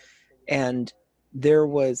car, and there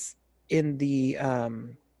was in the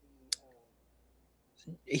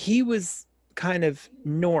he was kind of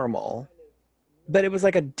normal, but it was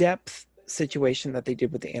like a depth situation that they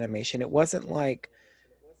did with the animation. It wasn't like,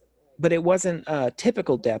 but it wasn't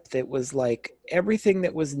typical depth. It was like everything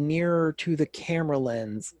that was nearer to the camera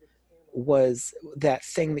lens was that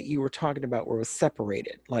thing that you were talking about where it was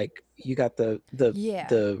separated. Like you got Yeah.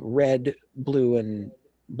 the red, blue, and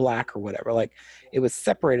black or whatever. Like it was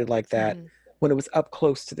separated like that Mhm. when it was up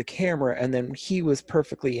close to the camera, and then he was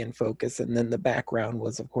perfectly in focus, and then the background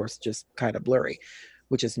was of course just kind of blurry,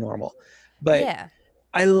 which is normal. But Yeah.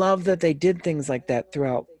 I love that they did things like that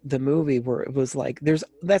throughout the movie where it was like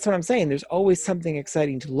that's what I'm saying, there's always something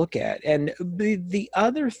exciting to look at. And the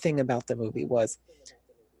other thing about the movie was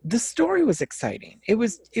the story was exciting. It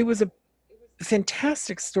was a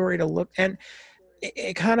fantastic story to look, and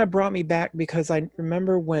it kind of brought me back because I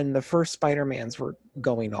remember when the first Spider-Mans were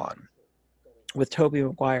going on with Tobey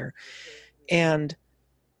Maguire, And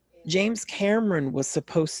James Cameron was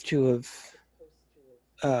supposed to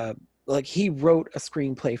have, like, he wrote a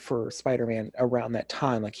screenplay for Spider-Man around that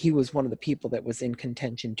time. Like, he was one of the people that was in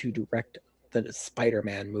contention to direct the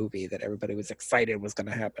Spider-Man movie that everybody was excited was going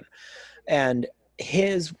to happen. And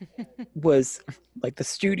his was like, the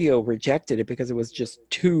studio rejected it because it was just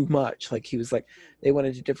too much. Like, he was like, they went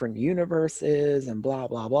into different universes and blah,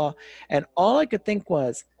 blah, blah. And all I could think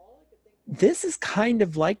was, this is kind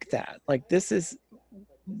of like that. Like, this is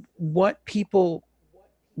what people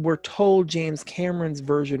were told James Cameron's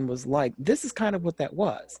version was like. This is kind of what that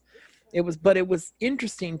was. But it was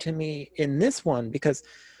interesting to me in this one because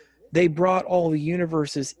they brought all the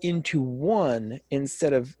universes into one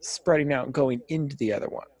instead of spreading out and going into the other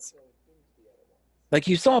ones. Like,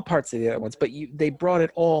 you saw parts of the other ones, but they brought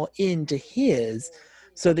it all into his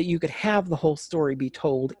so that you could have the whole story be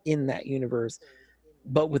told in that universe,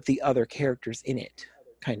 but with the other characters in it,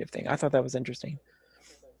 kind of thing. I thought that was interesting.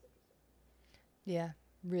 Yeah,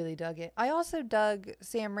 really dug it. I also dug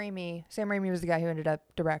Sam Raimi. Sam Raimi was the guy who ended up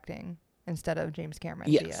directing instead of James Cameron.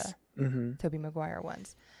 Yes. The Tobey Maguire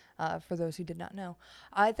ones. For those who did not know,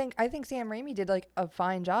 I think Sam Raimi did like a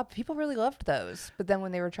fine job. People really loved those, but then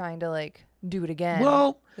when they were trying to like do it again,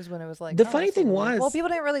 is when it was like, the funny thing was, well, people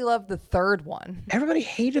didn't really love the third one. Everybody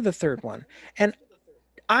hated the third one, and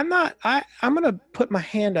I'm gonna put my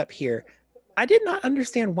hand up here. I did not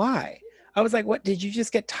understand why. I was like, what? Did you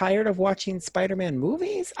just get tired of watching Spider-Man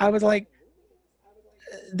movies? I was like,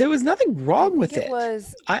 there was nothing wrong with it. The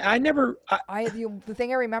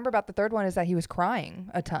thing I remember about the third one is that he was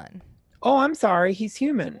crying a ton. Oh, I'm sorry. He's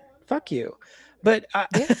human. Fuck you. But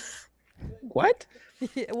yeah. What?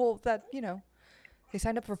 Yeah, well, they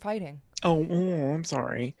signed up for fighting. Oh, I'm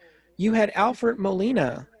sorry. You had Alfred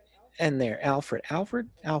Molina in there. Alfred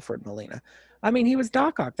Molina. I mean, he was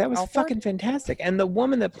Doc Ock. That was fucking fantastic. And the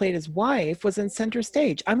woman that played his wife was in center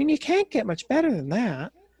stage. I mean, you can't get much better than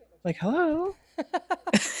that. Like, hello?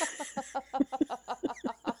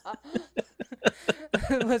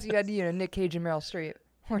 Unless you had, Nick Cage and Meryl Streep,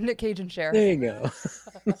 or Nick Cage and Cher. There you go.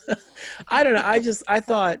 I don't know. I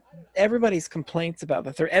thought everybody's complaints about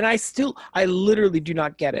the third, and I literally do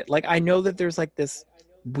not get it. Like, I know that there's like this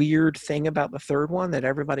weird thing about the third one that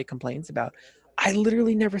everybody complains about. I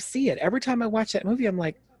literally never see it. Every time I watch that movie, I'm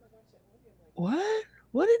like, what?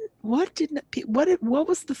 What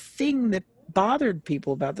was the thing that bothered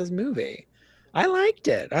people about this movie? I liked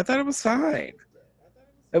it. I thought it was fine.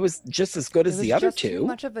 It was just as good as the other two. Too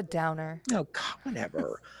much of a downer. No,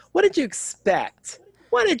 whatever. What did you expect?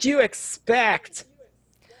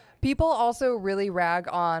 People also really rag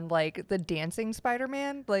on like the dancing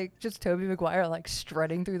Spider-Man, like just Tobey Maguire like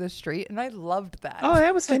strutting through the street, and I loved that. Oh,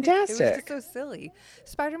 that was fantastic. It was just so silly.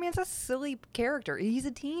 Spider-Man's a silly character. He's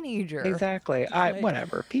a teenager. Exactly.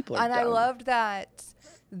 Whatever. People are dumb. I loved that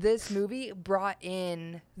this movie brought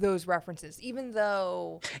in those references, even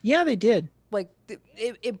though they did. Like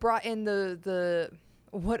it brought in the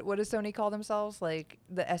what does Sony call themselves? Like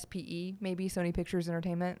the SPE, maybe Sony Pictures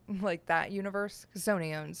Entertainment, like that universe, because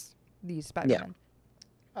Sony owns these Spider-Man.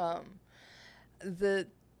 Yeah.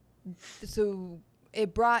 So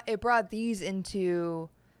it brought these into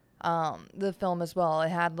the film as well. It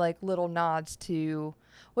had like little nods to,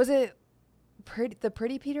 was it the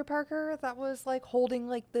pretty Peter Parker that was like holding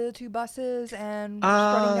like the two buses and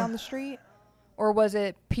running down the street? Or was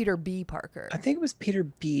it Peter B. Parker? I think it was Peter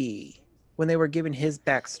B. when they were given his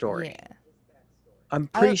backstory. Yeah. I'm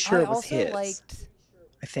pretty sure it was also his.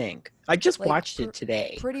 I think. I just watched it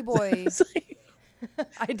today. Pretty Boy.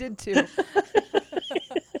 I did too.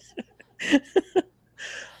 I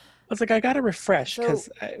was like, I got to refresh because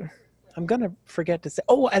I'm going to forget to say.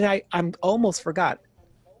 Oh, and I'm almost forgot.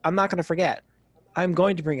 I'm not going to forget. I'm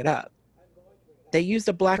going to bring it up. They used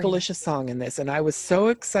a Blackalicious song in this, and I was so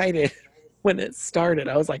excited when it started.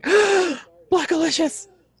 I was like, Blackalicious,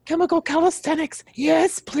 Chemical Calisthenics,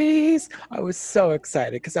 yes, please. I was so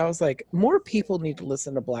excited because I was like, more people need to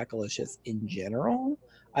listen to Blackalicious in general.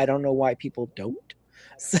 I don't know why people don't.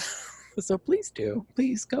 So please do.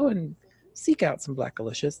 Please go and seek out some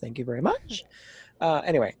Blackalicious. Thank you very much.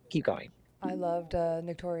 Anyway, keep going. I loved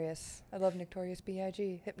Notorious. I love Notorious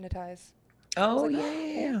B.I.G. Hypnotize. Oh, like,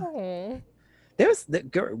 yeah. Oh.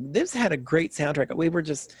 This had a great soundtrack. We were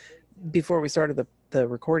just, before we started the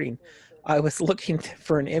recording, I was looking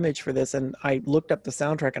for an image for this, and I looked up the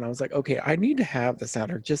soundtrack, and I was like, okay, I need to have the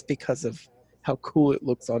soundtrack just because of how cool it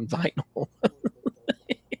looks on vinyl.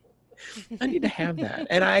 I need to have that.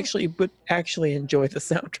 And I would actually enjoy the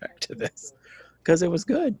soundtrack to this because it was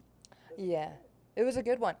good. Yeah, it was a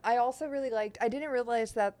good one. I also really liked, I didn't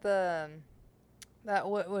realize that That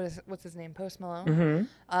what's his name? Post Malone.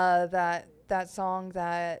 Mm-hmm. That song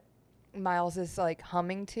that Miles is like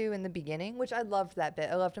humming to in the beginning, which I loved that bit.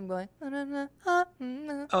 I loved him going,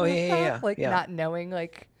 Oh, yeah. like Yeah. not knowing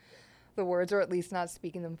like the words, or at least not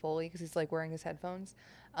speaking them fully because he's like wearing his headphones.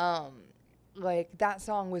 Like that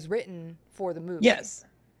song was written for the movie. Yes.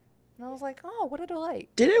 And I was like, oh, what a delight.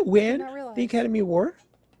 Did it win not realize. the Academy Award?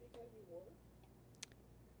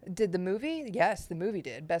 Did the movie? Yes, the movie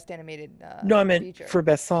did. Best animated No, I meant feature. for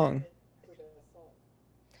best song.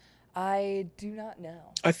 I do not know.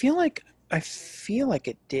 I feel like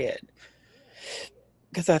it did,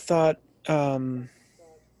 because I thought I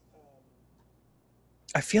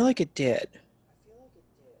feel like it did,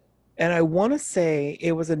 and I want to say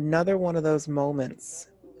it was another one of those moments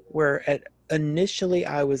where initially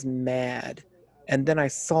I was mad, and then I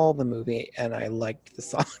saw the movie and I liked the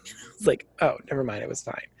song. I was like, oh, never mind, it was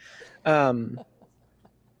fine.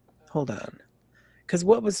 Hold on, because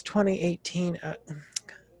what was 2018?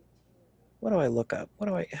 What do I look up?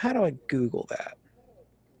 How do I Google that?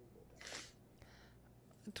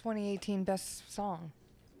 2018 best song.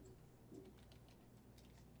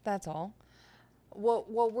 That's all. What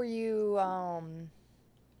were you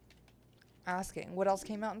asking? What else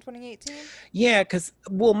came out in 2018? Yeah, because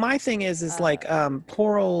my thing is like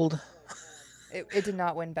poor old. It did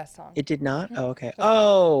not win best song. It did not. Oh, okay.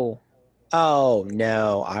 Oh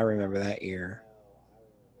no, I remember that year.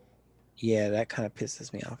 Yeah, that kind of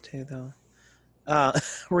pisses me off too, though.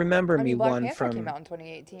 Remember Me Black won Panther from came out in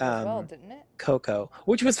 2018 as well, didn't it? Coco,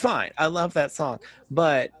 which was fine. I love that song,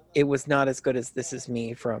 but it was not as good as This Is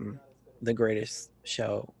Me from The Greatest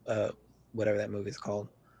Show, whatever that movie's called.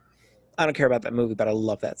 I don't care about that movie, but I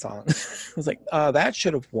love that song. I was like, that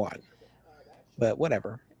should have won, but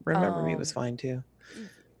whatever. Remember Me was fine too.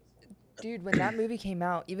 Dude, when that movie came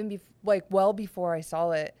out, even well before I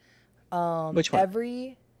saw it, Which one?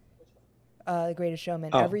 every The Greatest Showman,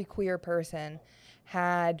 Oh. every queer person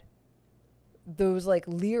had those like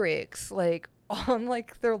lyrics like on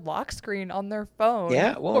like their lock screen on their phone.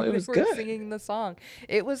 Yeah, well, when it they was were good. singing the song.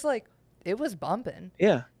 It was bumping.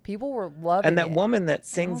 Yeah. People were loving And that it. woman that I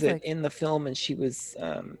sings was it like- in the film, and she was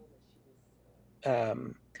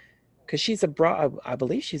because she's I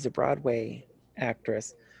believe she's a Broadway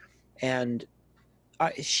actress, and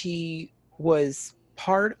she was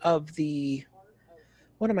part of the,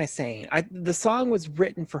 what am I saying? The song was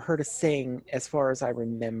written for her to sing, as far as I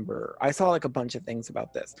remember. I saw like a bunch of things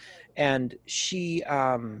about this, and she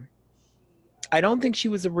I don't think she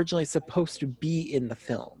was originally supposed to be in the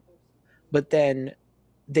film, but then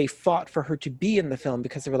they fought for her to be in the film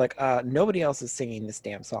because they were like, nobody else is singing this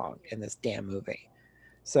damn song in this damn movie.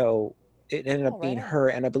 So it ended up being right on. her,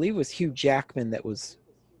 and I believe it was Hugh Jackman that was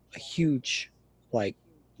a huge, like,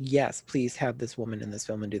 yes, please have this woman in this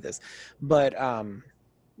film and do this. But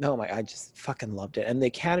I just fucking loved it. And the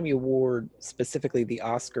Academy Award, specifically the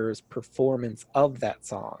Oscars performance of that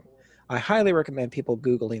song, I highly recommend people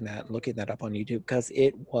Googling that and looking that up on YouTube, because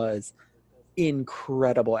it was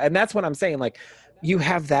incredible. And that's what I'm saying, like, you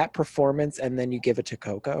have that performance and then you give it to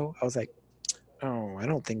Coco. I was like, oh, I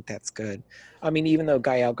don't think that's good. I mean, even though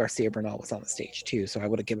Gael Garcia Bernal was on the stage too, so I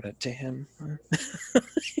would have given it to him.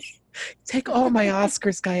 Take all my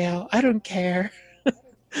Oscars, Gael. I don't care.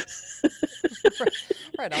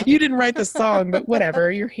 Right on. You didn't write the song, but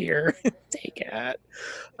whatever. You're here. Take it.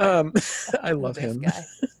 I love This him. guy.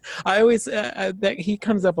 I always that he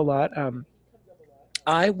comes up a lot.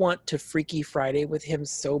 I want to Freaky Friday with him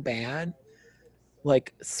so bad,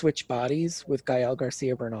 like switch bodies with Gael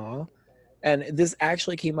Garcia Bernal. And this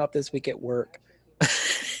actually came up this week at work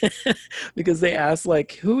because they asked,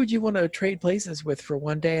 like, who would you want to trade places with for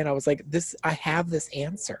one day? And I was like, I have this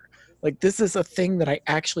answer. Like, this is a thing that I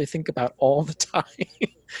actually think about all the time,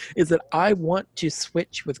 is that I want to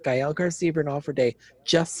switch with Gael Garcia Bernal for a day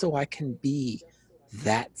just so I can be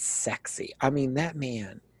that sexy. I mean, that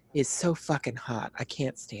man is so fucking hot. I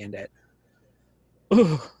can't stand it.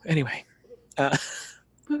 Ooh, anyway,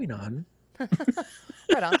 moving on.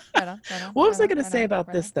 Right on. What was I going to say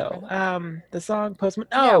about this, though? The song Post Malone.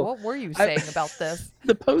 Yeah, Oh, what were you saying about this?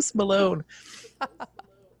 the Post Malone.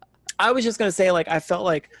 I was just going to say, like, I felt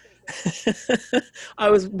like I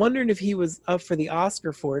was wondering if he was up for the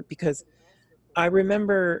Oscar for it, because I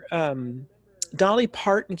remember Dolly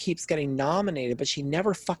Parton keeps getting nominated, but she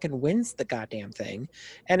never fucking wins the goddamn thing.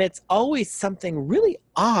 And it's always something really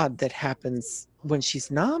odd that happens when she's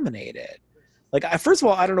nominated. Like, first of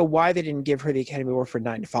all, I don't know why they didn't give her the Academy Award for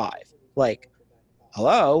 9 to 5. Like,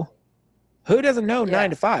 hello? Who doesn't know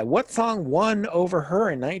 9 to 5? What song won over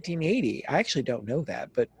her in 1980? I actually don't know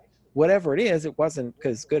that, but whatever it is, it wasn't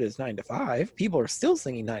as good as 9 to 5. People are still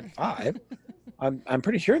singing 9 to 5. I'm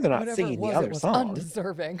pretty sure they're not Whatever it singing the was, other it was song.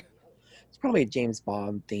 undeserving. It's probably a James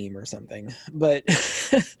Bond theme or something. But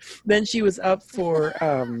then she was up for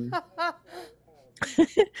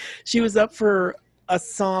she was up for a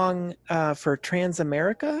song for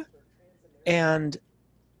Transamerica, and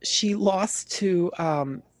she lost to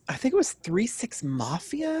I think it was 3-6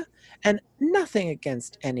 Mafia, and nothing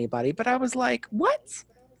against anybody, but I was like, what?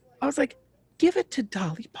 I was like, give it to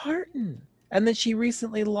Dolly Parton. And then she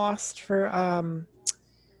recently lost for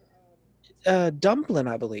Dumplin',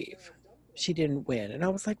 I believe. She didn't win. And I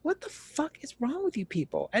was like, what the fuck is wrong with you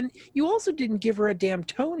people? And you also didn't give her a damn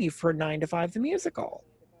Tony for 9 to 5 the musical.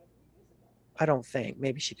 I don't think.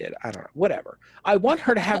 Maybe she did. I don't know. Whatever. I want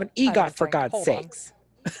her to have an I don't EGOT for think. God's Hold on. sakes.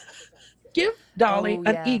 Give Dolly Oh,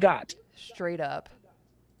 an yeah. EGOT. Straight up.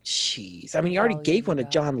 Jeez. I mean, you already Dolly gave one to EGOT.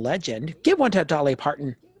 John Legend. Give one to Dolly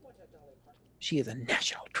Parton. She is a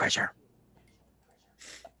national treasure.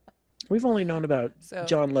 We've only known about So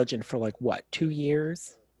John Legend for like, what, 2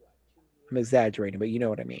 years? I'm exaggerating, but you know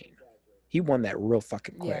what I mean. He won that real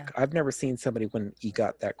fucking quick. Yeah. I've never seen somebody win an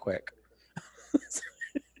EGOT that quick.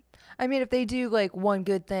 I mean, if they do like one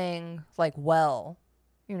good thing, like well,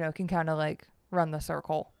 you know, can kind of like run the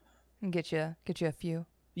circle and get you a few.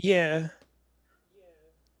 Yeah.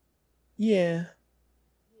 Yeah.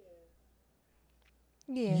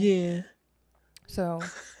 Yeah. Yeah. So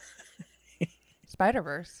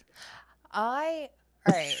Spider-Verse. All right.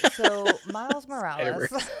 So Miles Morales.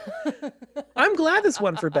 I'm glad this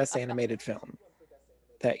won for Best Animated Film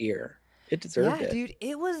that year. It deserved Yeah, it. dude,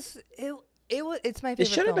 it was. It's my favorite. It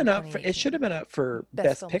should have film been of up for. It 2018. should have been up for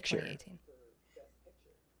Best film of Picture. 2018.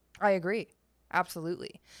 I agree.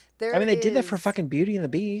 Absolutely. I mean, they did that for is- fucking Beauty and the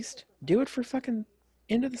Beast. Do it for fucking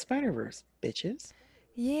Into the Spider-Verse, bitches.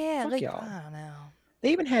 Yeah, Fuck like y'all. I don't know.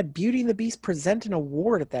 They even had Beauty and the Beast present an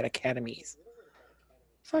award at that Academies.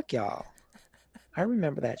 Fuck y'all. I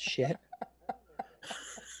remember that shit.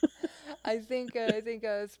 I think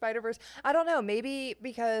Spider-Verse. I don't know. Maybe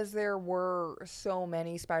because there were so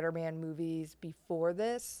many Spider-Man movies before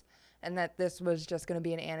this, and that this was just going to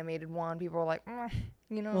be an animated one. People were like,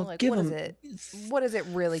 you know, Well, like give what is them- it? What is it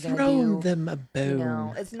really going to Throw do? them a bone. You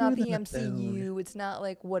know, it's Throw not the them a bone. MCU. It's not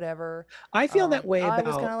like whatever. I feel that way I about.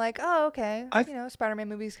 was kind of like, oh, okay. I've- You know, Spider-Man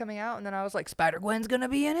movie's coming out, and then I was like, Spider-Gwen's gonna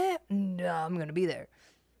be in it. No, I'm gonna be there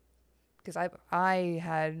because I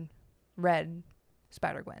had read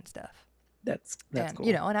Spider-Gwen stuff. That's And, cool.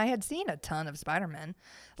 you know, and I had seen a ton of Spider-Man.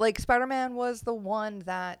 Like, Spider-Man was the one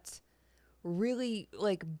that really,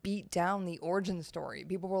 like, beat down the origin story.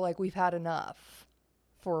 People were like, we've had enough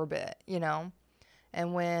for a bit, you know?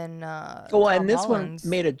 And when Well, Tom and this Holland's one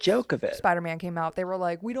made a joke of it. Spider-Man came out, they were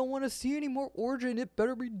like, we don't want to see any more origin. It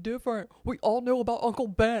better be different. We all know about Uncle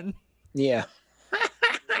Ben. Yeah.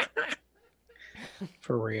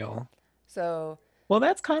 For real. So, Well,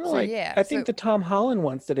 that's kind of So, like. yeah, I think so- the Tom Holland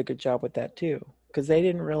ones did a good job with that too, because they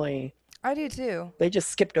didn't really. I do too. They just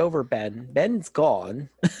skipped over Ben. Ben's gone.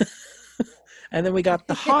 And then we got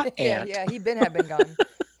the hot Yeah, aunt. yeah, he had been gone.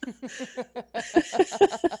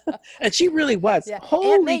 And she really was. Yeah. Aunt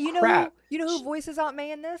Holy May, you know crap. you know who voices Aunt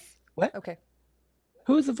May in this? What? Okay.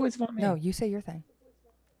 Who is the voice of Aunt May? No, you say your thing.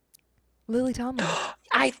 Lily Tomlin.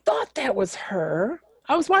 I thought that was her.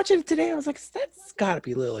 I was watching it today. I was like, that's got to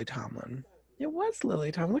be Lily Tomlin. It was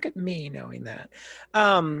Lily Tomlin. Look at me knowing that.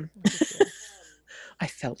 I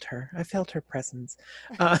felt her. I felt her presence.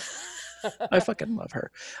 I fucking love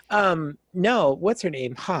her. No, what's her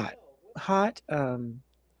name? Hot.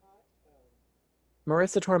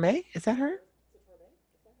 Marissa Tomei? Is that her?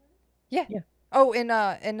 Yeah. Yeah. Oh, in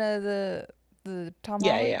the Tom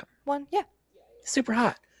Yeah, Holland yeah. one? Yeah. Super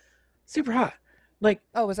hot. Super hot. Like,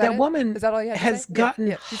 Oh, was that that it? woman Is that all you had to has say? Yeah, gotten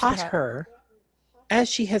yeah, she's super hotter as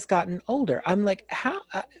she has gotten older. I'm like, how?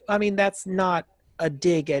 I mean, that's not a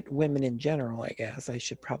dig at women in general, I guess. I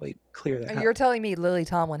should probably clear that And up. you're telling me Lily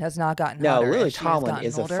Tomlin has not gotten No, hotter Lily as she has Tomlin gotten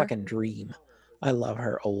is a older? fucking dream. I love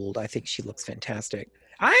her old. I think she looks fantastic.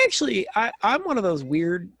 I'm one of those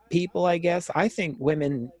weird people, I guess. I think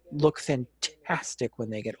women look fantastic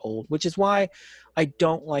when they get old, which is why I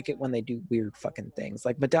don't like it when they do weird fucking things.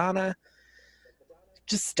 Like Madonna,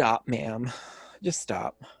 just stop, ma'am. Just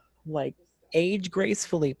stop. Like, age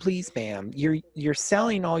gracefully, please, ma'am. You're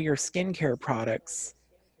selling all your skincare products.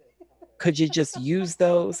 Could you just use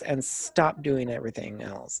those and stop doing everything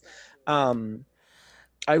else?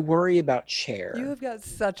 I worry about Cher. You have got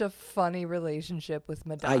such a funny relationship with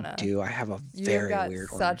Madonna. I do. I have a You've very got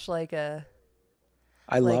weird one. such like a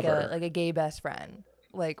I love her. like a gay best friend.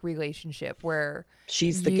 like relationship where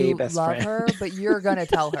She's the gay you best love friend. her, but you're gonna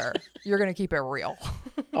tell her. You're gonna keep it real.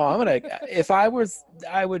 Oh, I'm gonna. If I was,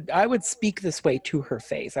 I would speak this way to her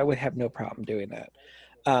face. I would have no problem doing that.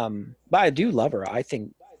 But I do love her. I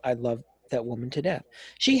think I love that woman to death.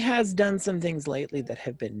 She has done some things lately that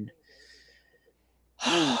have been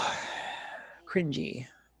cringy,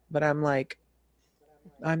 but I'm like,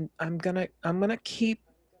 I'm gonna keep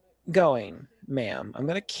going, ma'am. I'm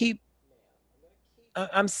gonna keep.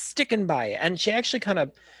 I'm sticking by it. And she actually kind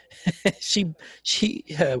of, she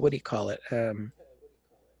what do you call it?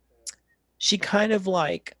 She kind of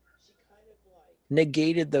like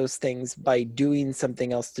negated those things by doing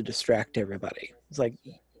something else to distract everybody. It's like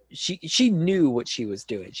she knew what she was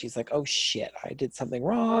doing. She's like, oh shit, I did something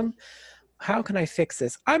wrong. How can I fix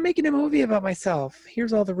this? I'm making a movie about myself.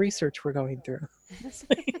 Here's all the research we're going through.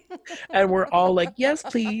 And we're all like, yes,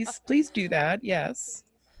 please do that. Yes.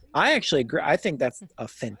 I actually agree. I think that's a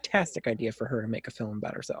fantastic idea for her to make a film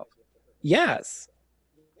about herself. Yes.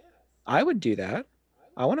 I would do that.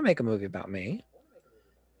 I want to make a movie about me.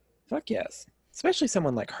 Fuck yes. Especially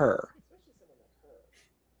someone like her.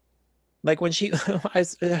 Like when she had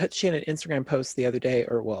an Instagram post the other day,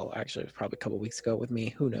 or well, actually it was probably a couple weeks ago with me,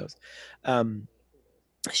 who knows.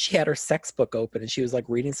 She had her sex book open and she was like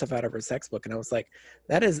reading stuff out of her sex book. And I was like,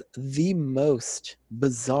 that is the most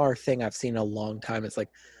bizarre thing I've seen in a long time. It's like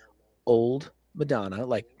old Madonna,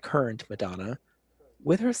 like current Madonna,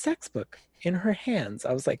 with her sex book in her hands.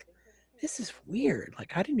 I was like, this is weird.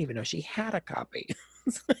 Like, I didn't even know she had a copy.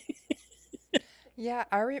 Yeah,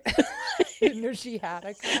 didn't know she had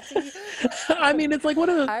a copy. I mean, it's like one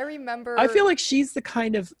of the. I remember. I feel like she's the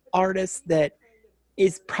kind of artist that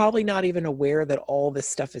is probably not even aware that all this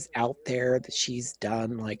stuff is out there that she's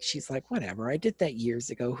done. Like, she's like, whatever, I did that years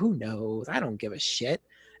ago. Who knows? I don't give a shit.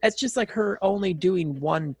 It's just like her only doing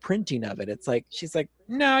one printing of it. It's like, she's like,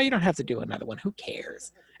 no, you don't have to do another one. Who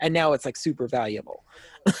cares? And now it's like super valuable.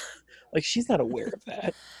 Like, she's not aware of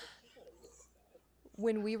that.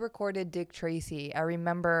 When we recorded Dick Tracy, I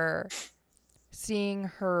remember seeing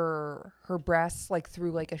her breasts like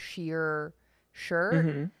through like a sheer shirt,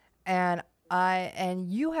 Mm-hmm.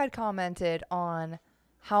 and you had commented on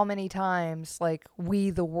how many times like we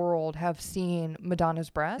the world have seen Madonna's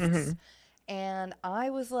breasts. Mm-hmm. And I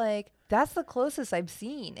was like, that's the closest I've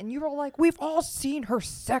seen. And you were like, we've all seen her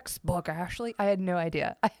sex book, Ashley. I had no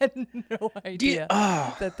idea. I had no idea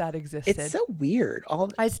that existed. It's so weird.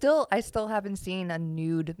 I still haven't seen a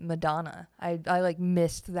nude Madonna. I like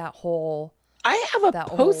missed that whole. I have a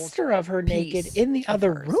poster of her naked piece in the of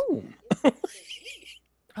other hers. room.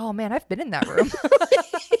 Oh man, I've been in that room.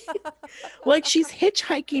 Like, she's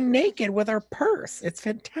hitchhiking naked with her purse. It's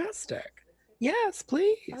fantastic. Yes,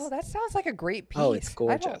 please. Oh, that sounds like a great piece. Oh, it's I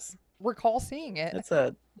gorgeous. don't recall seeing it. That's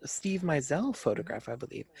a Steve Meisel photograph, I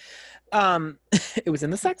believe. It was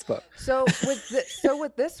in the sex book. So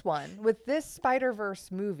with this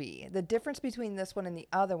Spider-Verse movie, the difference between this one and the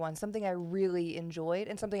other one, something I really enjoyed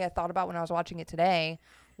and something I thought about when I was watching it today,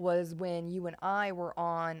 was when you and I were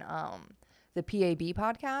on the PAB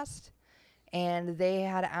podcast, and they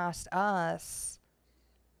had asked us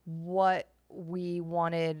what we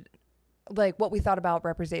wanted, like what we thought about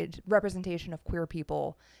representation of queer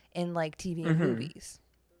people in like TV and movies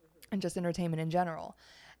and just entertainment in general.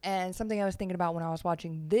 And something I was thinking about when I was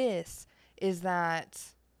watching this is that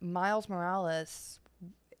Miles Morales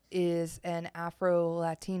is an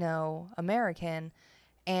Afro-Latino American,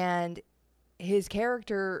 and his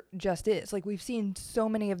character just is. Like, we've seen so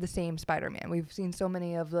many of the same Spider-Man. We've seen so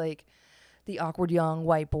many of like the awkward young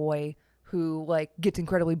white boy who like gets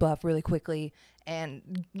incredibly buff really quickly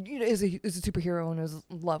and is a superhero and is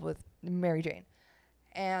in love with Mary Jane.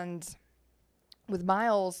 And with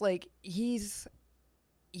Miles, like he's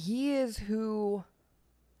in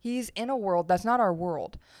a world that's not our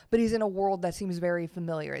world, but he's in a world that seems very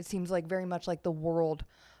familiar. It seems like very much like the world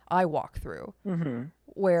I walk through,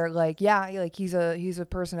 where like, yeah, like he's a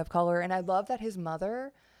person of color. And I love that his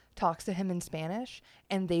mother talks to him in Spanish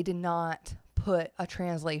and they did not put a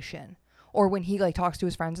translation. Or when he like talks to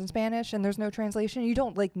his friends in Spanish and there's no translation, you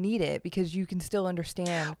don't like need it because you can still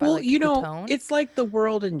understand. By, Well, like, you the know, tone. it's like the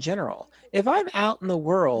world in general. If I'm out in the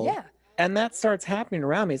world Yeah. and that starts happening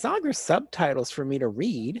around me, it's not like there's subtitles for me to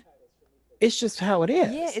read. It's just how it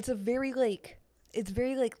is. Yeah, it's very lived It's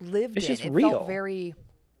in. just It real. felt very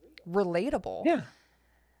relatable. Yeah.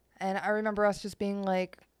 And I remember us just being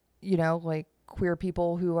like, like queer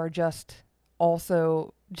people who are just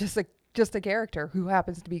also just a character who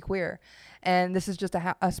happens to be queer. And this is just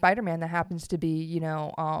a Spider-Man that happens to be,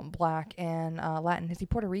 black and Latin. Is he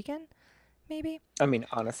Puerto Rican? Maybe. I mean,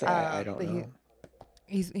 honestly, I don't but know.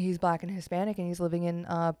 he's black and Hispanic, and he's living in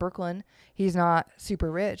Brooklyn. He's not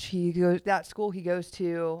super rich. He goes that school he goes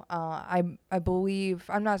to. I believe,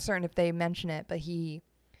 I'm not certain if they mention it, but he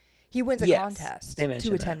wins a Yes, contest they to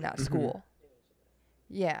mentioned attend that that. school.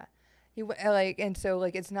 Yeah, like, and so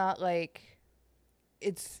like it's not like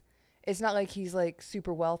he's like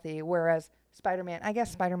super wealthy. Whereas Spider-Man, I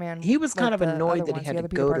guess Spider-Man, He was kind like of the annoyed other that he ones, had the to other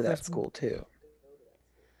Peter go to that Parkers, school too.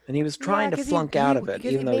 And he was yeah, trying to 'cause flunk out of it,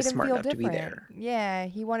 because even it though he's made him smart feel enough to be different. there. Yeah,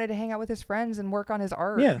 he wanted to hang out with his friends and work on his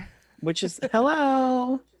art. Yeah. Which is,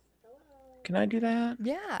 hello, can I do that?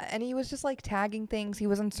 Yeah, and he was just like tagging things. He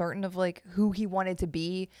was uncertain of like who he wanted to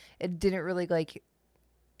be. It didn't really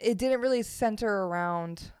center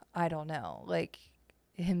around, I don't know, like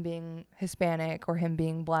him being Hispanic or him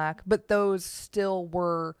being black, but those still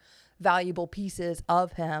were valuable pieces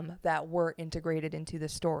of him that were integrated into the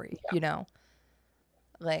story, you know?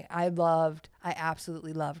 Like I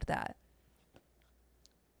absolutely loved that.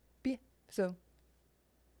 But yeah, so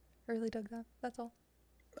I really dug that. That's all.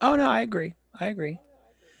 Oh no, I agree. I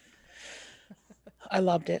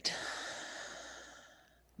loved it.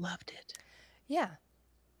 Loved it. Yeah.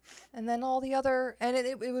 And then all the other, and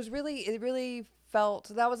it really felt,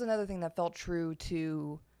 that was another thing that felt true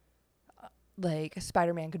to, like,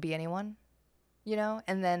 Spider-Man could be anyone, you know?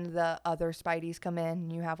 And then the other Spideys come in,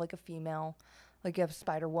 and you have, like, a female, like, you have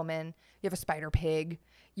Spider-Woman, you have a Spider-Pig,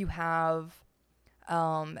 you have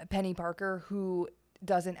Penny Parker, who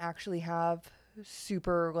doesn't actually have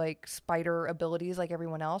super, like, spider abilities like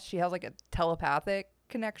everyone else. She has, like, a telepathic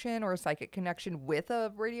connection or a psychic connection with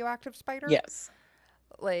a radioactive spider. Yes.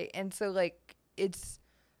 Like, and so like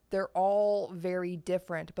they're all very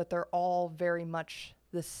different, but they're all very much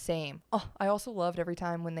the same. Oh, I also loved every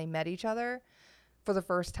time when they met each other for the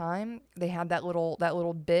first time, they had that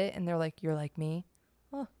little bit, and they're like, "You're like me."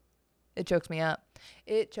 Oh, it chokes me up.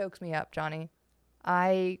 It chokes me up, Johnny.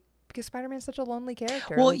 Because Spider-Man's such a lonely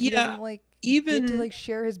character. Well, like, he yeah, doesn't like even get to like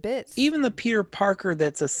share his bits. even the Peter Parker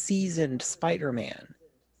that's a seasoned Spider-Man,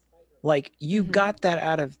 like you Mhm. got that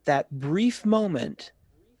out of that brief moment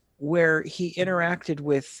where he interacted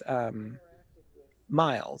with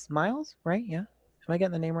Miles, right? Yeah, am I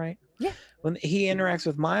getting the name right? Yeah. When he interacts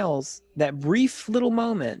with Miles, that brief little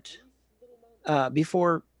moment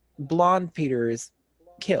before blonde Peter is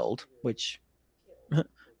killed, which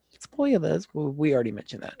spoilers, well, we already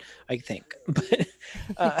mentioned that, I think. But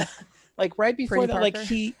like right before Pretty that, like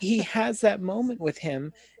Parker. he has that moment with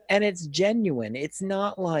him, and it's genuine. It's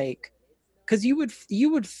not like, because you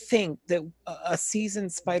would think that a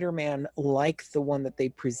seasoned Spider-Man like the one that they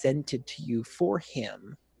presented to you for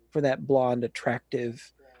him, for that blonde,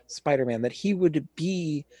 attractive Spider-Man, that he would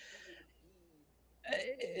be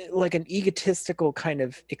like an egotistical kind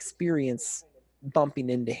of experience bumping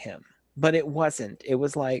into him. But it wasn't. It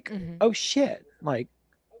was like, Mhm. oh shit, like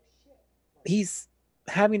he's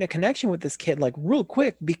having a connection with this kid like real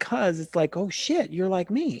quick, because it's like, oh shit, you're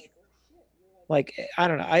like me. Like, I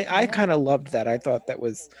don't know. I Yeah. kind of loved that. I thought that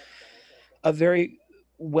was a very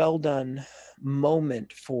well done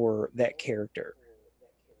moment for that character.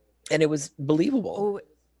 And it was believable. Oh,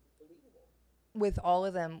 with all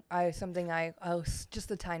of them, just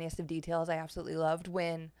the tiniest of details I absolutely loved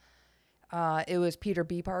when it was Peter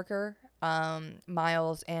B. Parker,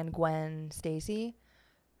 Miles, and Gwen Stacy,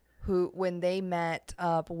 who, when they met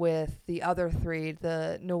up with the other three,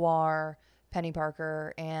 the Noir, Penny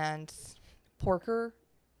Parker, and Porker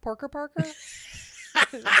Parker?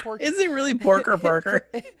 Is it really Porker Parker?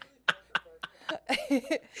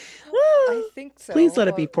 I think so. Please let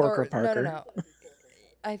it be Porker or- Parker. No.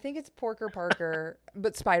 I think it's Porker Parker,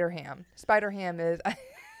 but Spider-Ham. Spider-Ham is.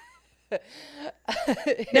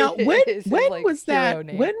 Now, when is his, when like, was hero that?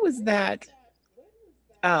 name. When was that?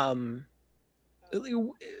 When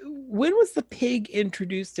was the pig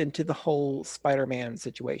introduced into the whole Spider-Man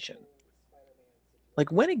situation?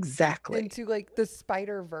 Like, when exactly? Into like the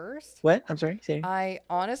Spider-Verse? What? I'm sorry. Say it. I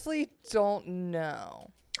honestly don't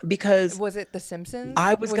know. Because Was it The Simpsons?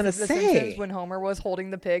 I was gonna it The say- Simpsons when Homer was holding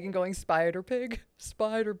the pig and going Spider Pig,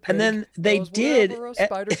 Spider Pig. And then they does did- whatever a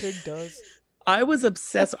Spider Pig does. I was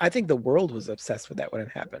obsessed. I think the world was obsessed with that when it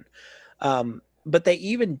happened. But they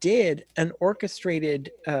even did an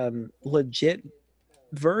orchestrated, legit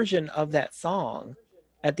version of that song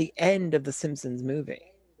at the end of the Simpsons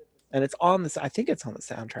movie, and it's on this. I think it's on the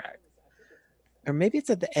soundtrack, or maybe it's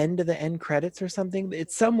at the end of the end credits or something.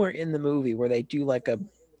 It's somewhere in the movie where they do like a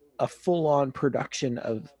full-on production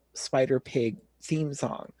of Spider Pig theme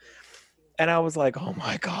song. And I was like, oh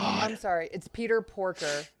my God. I'm sorry, it's Peter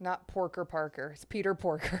Porker, not Porker Parker. It's Peter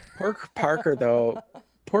Porker. Porker Parker, though.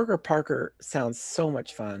 Porker Parker sounds so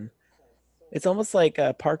much fun. It's almost like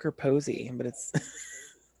Parker Posey, but it's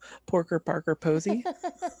Porker Parker Posey.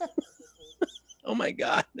 Oh my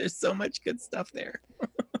God, there's so much good stuff there.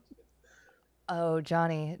 Oh,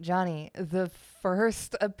 Johnny, the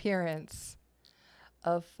first appearance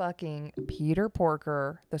of fucking Peter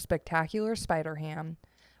Porker, the Spectacular Spider-Ham,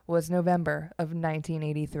 was November of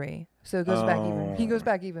 1983. So it goes back even. He goes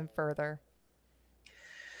back even further.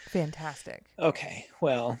 Fantastic. Okay,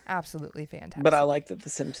 well, Absolutely fantastic. but I like that the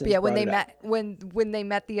Simpsons. But yeah, when brought they it up. met, when they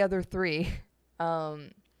met the other three,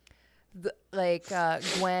 Gwen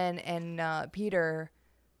and Peter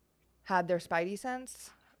had their spidey sense.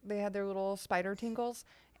 They had their little spider tingles,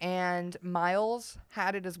 and Miles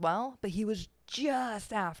had it as well, but he was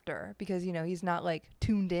just after because he's not like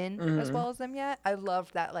tuned in as well as them yet. I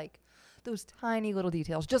loved that, like those tiny little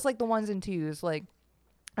details, just like the ones and twos, like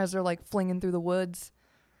as they're like flinging through the woods,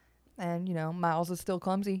 and Miles is still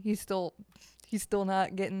clumsy. He's still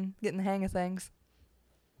not getting the hang of things,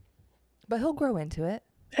 but he'll grow into it.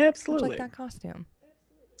 Absolutely. Much like that costume.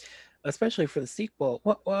 Especially for the sequel.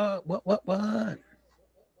 What?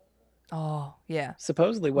 Oh, yeah.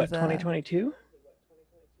 Supposedly, what, With, 2022?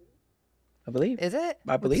 I believe. Is it?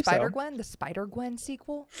 I believe so. Spider-Gwen? The Spider-Gwen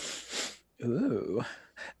sequel? Ooh.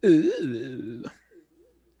 Ooh.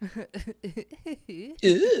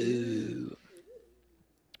 Ooh.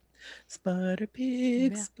 Spider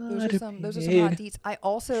Pig, Yeah, Spider those are some hot deets. I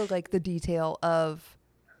also like the detail of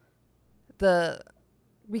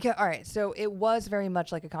all right, so it was very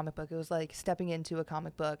much like a comic book. It was like stepping into a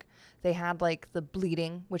comic book. They had like the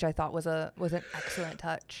bleeding, which I thought was an excellent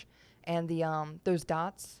touch, and the those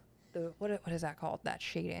dots. What is that called? That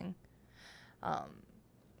shading.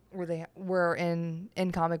 Where in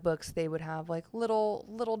comic books they would have like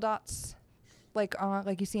little dots, like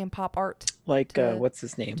you see in pop art. Like what's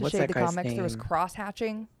his name? To What's shade that the guy's comics, name? there was cross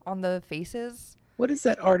hatching on the faces, What is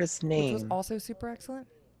that artist's which name? was also super excellent.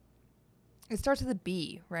 It starts with a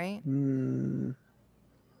B, right? It's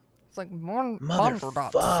like more dots.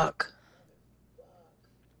 Motherfuck.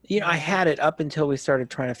 I had it up until we started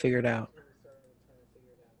trying to figure it out.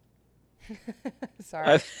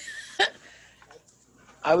 Sorry.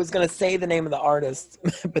 I was going to say the name of the artist,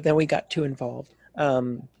 but then we got too involved.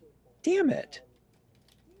 Damn it.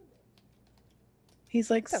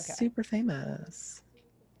 He's like It's okay. super famous.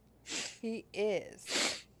 He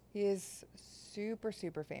is. He is super,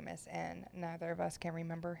 super famous, and neither of us can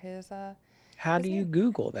remember his How his do you name.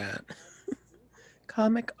 Google that?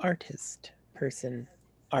 Comic artist, person,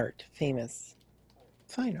 art, famous,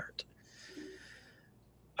 fine art.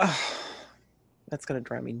 Oh, that's going to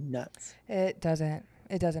drive me nuts. It doesn't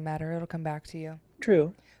matter. It'll come back to you.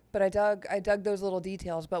 True. But I dug those little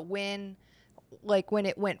details. But when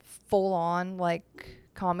it went full on like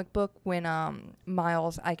comic book, when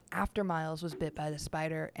Miles, like after Miles was bit by the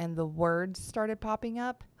spider and the words started popping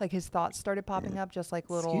up, like his thoughts started popping up, just like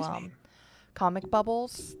little Excuse me. comic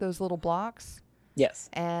bubbles, those little blocks. Yes.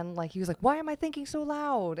 And like he was like, why am I thinking so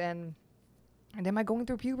loud? And am I going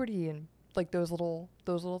through puberty? And like those little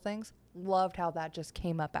things. Loved how that just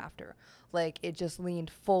came up after. Like it just leaned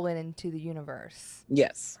full into the universe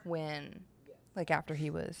Yes. when, like after he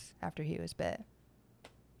was bit.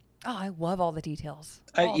 Oh, I love all the details.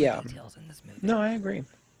 All yeah. the details in this movie. No, I agree.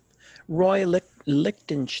 Roy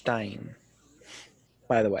Lichtenstein,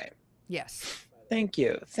 by the way. Yes. Thank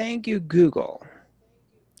you. Thank you, Google.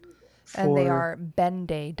 And they for are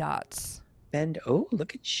Benday dots. Oh,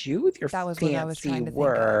 look at you with your That was fancy what I was trying to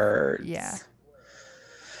words. think of. Yeah.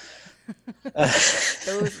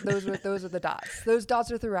 Those are the dots. Those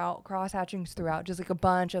dots are throughout, cross hatchings throughout, just like a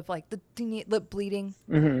bunch of like the teeny lip bleeding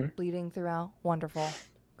throughout. Wonderful,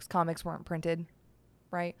 because comics weren't printed,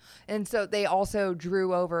 right? And so they also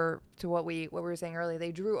drew over to what we were saying earlier.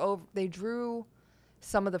 They drew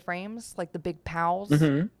some of the frames, like the big pals.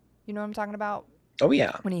 Mm-hmm. You know what I'm talking about? Oh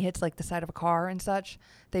yeah. When he hits like the side of a car and such,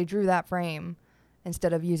 they drew that frame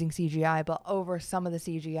instead of using CGI. But over some of the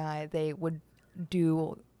CGI, they would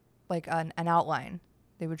do like an outline.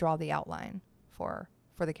 They would draw the outline for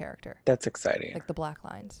the character, That's exciting. like the black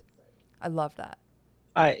lines. I love that.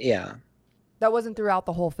 Yeah. That wasn't throughout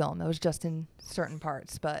the whole film. That was just in certain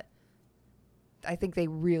parts. But I think they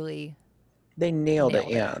really They nailed it.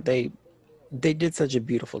 Nailed it. Yeah. They did such a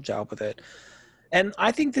beautiful job with it. And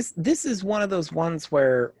I think this is one of those ones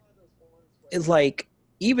where it's like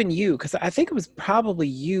even you, because I think it was probably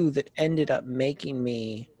you that ended up making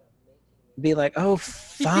me be like, oh,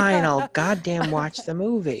 fine, I'll goddamn watch the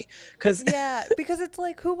movie. Because because it's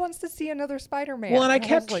like, who wants to see another Spider-Man? well, and I was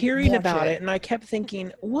kept like, hearing watch about it, and I kept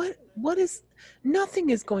thinking, what is? Nothing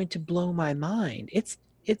is going to blow my mind. It's.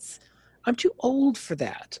 I'm too old for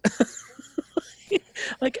that.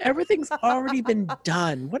 Like everything's already been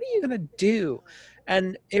done. What are you gonna do?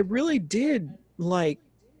 And it really did, like,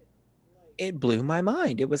 it blew my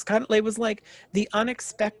mind. It was like the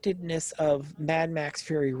unexpectedness of Mad Max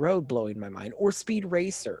Fury Road blowing my mind, or Speed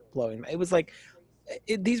Racer blowing my. It was like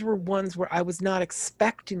these were ones where I was not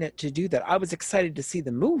expecting it to do that. I was excited to see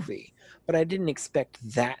the movie, but I didn't expect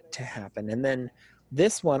that to happen. And then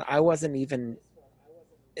this one, I wasn't even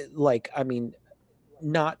like, I mean,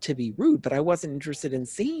 not to be rude, but I wasn't interested in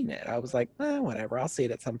seeing it. I was like, whatever, I'll see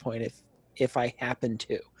it at some point if I happen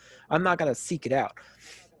to. I'm not going to seek it out.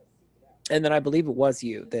 And then I believe it was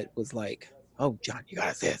you that was like, "Oh, John, you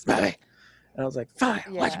gotta see this movie." And I was like, "Fine,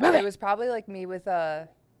 watch the movie." It was probably like me with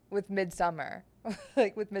Midsummer.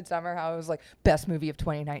 Like with Midsummer, how I was like, best movie of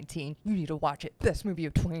 2019. You need to watch it. Best movie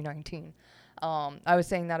of 2019. I was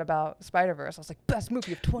saying that about Spider-Verse. I was like, best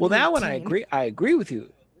movie of 2019. Well, now when I agree with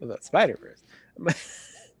you about Spider-Verse.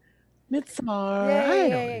 Midsommar.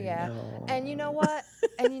 Yeah. And you know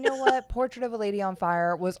what? Portrait of a Lady on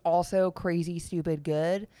Fire was also crazy, stupid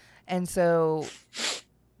good. And so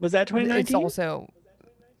was that 2019? It's also,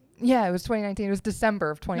 yeah, it was 2019. It was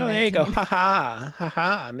December of 2019. Oh, there you go.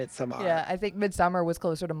 Ha, Midsommar. Yeah, I think Midsummer was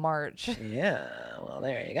closer to March. Yeah, well,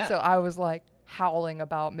 there you go. So I was like howling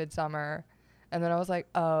about Midsummer, and then I was like,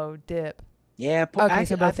 oh, dip. Yeah, okay,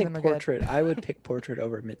 so I think Portrait. I would pick Portrait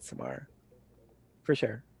over Midsommar, for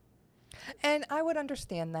sure. And I would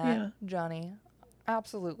understand that, Johnny.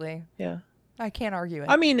 Absolutely. Yeah. I can't argue it.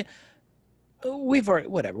 I mean, we've already,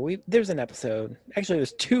 whatever. There's an episode. Actually,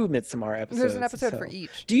 there's 2 Midsommar episodes. There's an episode for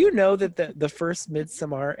each. Do you know that the first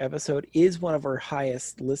Midsommar episode is one of our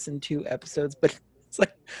highest listened to episodes? But it's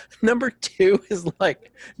like number 2 is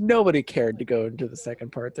like nobody cared to go into the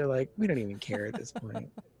second part. They're like, we don't even care at this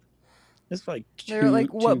point. It's like they're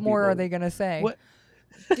like, what more are they gonna say? What?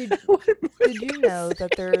 Did you know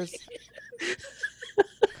that there's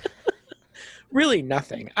really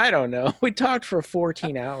nothing? I don't know. We talked for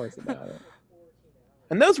 14 hours about it.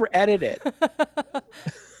 And those were edited.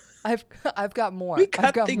 I've got more. We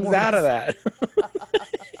cut things out of that.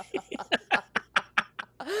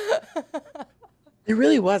 It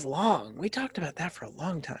really was long. We talked about that for a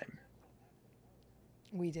long time.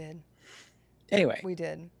 We did. Anyway. We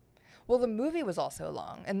did. Well, the movie was also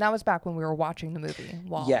long, and that was back when we were watching the movie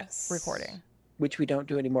while recording. Which we don't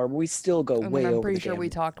do anymore, but we still go way over. I'm pretty sure we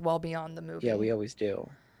talked well beyond the movie. Yeah, we always do.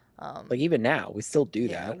 Like even now, we still do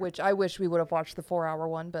that. Which I wish we would have watched the 4-hour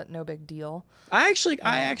one, but no big deal. I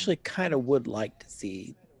actually kind of would like to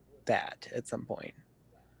see that at some point.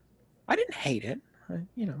 I didn't hate it.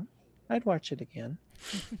 I'd watch it again.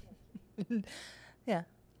 Yeah,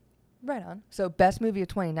 right on. So best movie of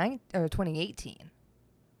 2018,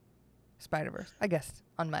 Spider-Verse, I guess,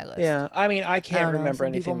 on my list. Yeah, I mean, I can't remember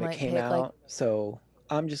anything that came out, so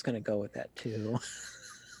I'm just gonna go with that too.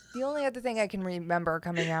 The only other thing I can remember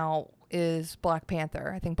coming out is Black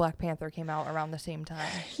Panther. I think Black Panther came out around the same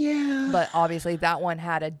time. Yeah. But obviously that one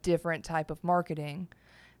had a different type of marketing.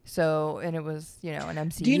 So, and it was, an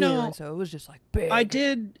MCU, and so it was just like big. I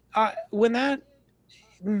did, when that,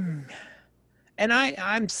 and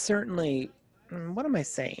I'm certainly, what am I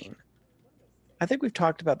saying? I think we've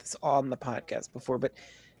talked about this on the podcast before, but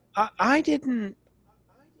I didn't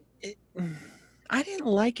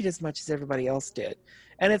like it as much as everybody else did.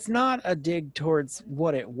 And it's not a dig towards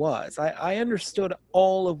what it was. I understood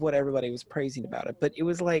all of what everybody was praising about it, but it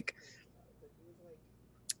was like,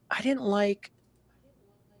 I didn't like,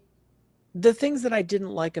 the things that I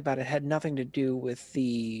didn't like about it had nothing to do with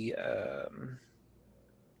the,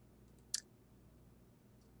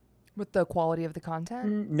 with the quality of the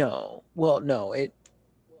content? No. Well, no.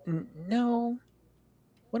 No.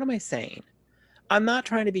 What am I saying? I'm not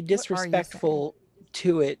trying to be disrespectful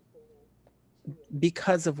to it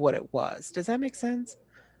because of what it was. Does that make sense?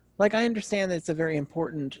 Like, I understand that it's a very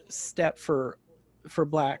important step for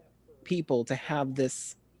Black people to have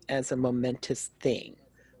this as a momentous thing.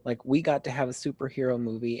 Like, we got to have a superhero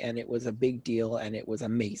movie, and it was a big deal, and it was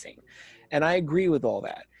amazing. And I agree with all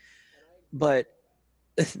that. But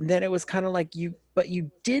then it was kind of like you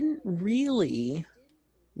didn't really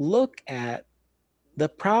look at the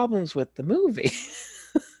problems with the movie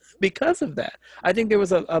because of that. I think there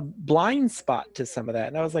was a blind spot to some of that.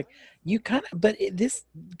 And I was like, this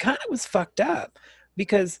kind of was fucked up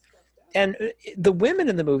because, and the women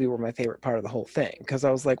in the movie were my favorite part of the whole thing. Because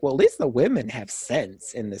I was like, well, at least the women have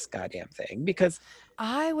sense in this goddamn thing. Because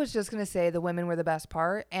I was just going to say the women were the best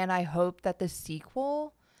part. And I hope that the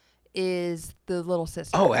sequel is the little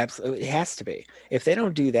sister. Oh, absolutely. It has to be. If they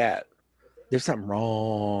don't do that, there's something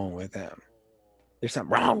wrong with them. There's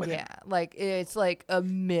something wrong with them. Yeah, like it's like a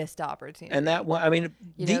missed opportunity. And that one, I mean,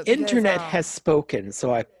 the internet has spoken,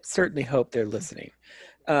 so I certainly hope they're listening.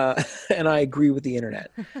 And I agree with the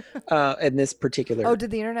internet in this particular. Oh,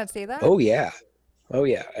 did the internet say that? Oh yeah, oh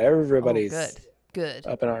yeah. Everybody's Oh, good.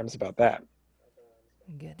 up in arms about that.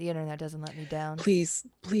 Good. The internet doesn't let me down. Please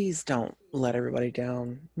don't let everybody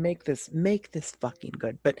down. Make this fucking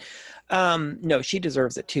good. But no, she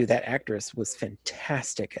deserves it too. That actress was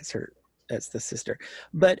fantastic as the sister.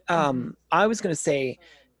 But I was going to say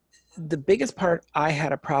the biggest part I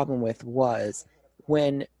had a problem with was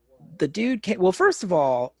when the dude came. Well, first of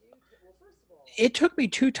all, it took me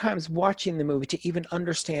 2 times watching the movie to even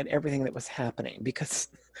understand everything that was happening, because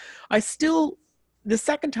the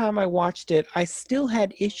second time I watched it, I still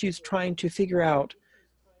had issues trying to figure out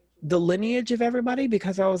the lineage of everybody,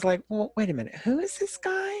 because I was like, well, wait a minute. Who is this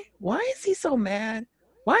guy? Why is he so mad?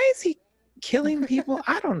 Why is he killing people?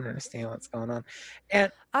 I don't understand what's going on.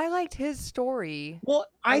 And I liked his story. well,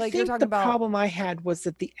 I like you're think talking the about- problem I had was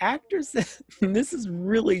that the actors and this is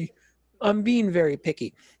really, I'm being very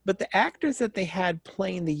picky, but the actors that they had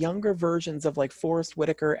playing the younger versions of like Forrest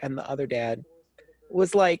Whitaker and the other dad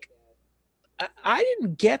was like, I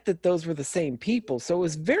didn't get that those were the same people. So it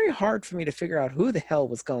was very hard for me to figure out who the hell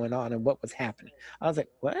was going on and what was happening. I was like,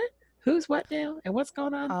 what? Who's what now? And what's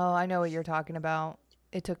going on? Oh, I know what you're talking about.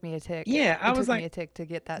 It took me a tick. Yeah, I was took me like, a tick to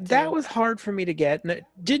get that. that too. was hard for me to get. And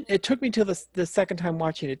it took me till the second time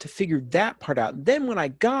watching it to figure that part out. Then when I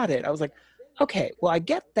got it, I was like, okay, well, I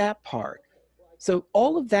get that part. So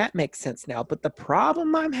all of that makes sense now. But the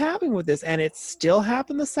problem I'm having with this, and it still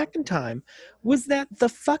happened the second time, was that the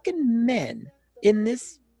fucking men in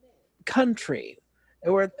this country,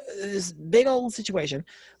 or this big old situation,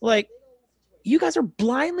 like, you guys are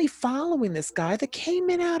blindly following this guy that came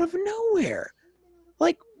in out of nowhere.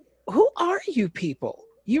 Like, who are you people?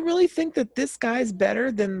 You really think that this guy's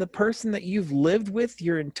better than the person that you've lived with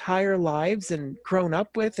your entire lives and grown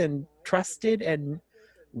up with and trusted and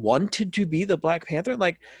wanted to be the Black Panther?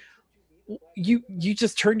 Like, you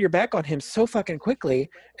just turned your back on him so fucking quickly,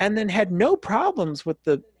 and then had no problems with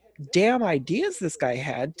the damn ideas this guy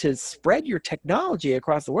had to spread your technology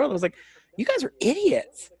across the world. I was like, you guys are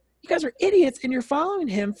idiots. You guys are idiots, and you're following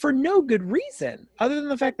him for no good reason, other than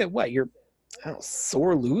the fact that you're, I don't know,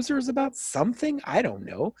 sore losers about something. I don't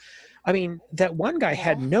know. I mean, that one guy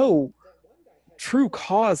had no true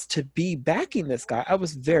cause to be backing this guy. I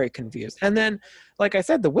was very confused. And then, like I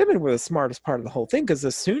said, the women were the smartest part of the whole thing, because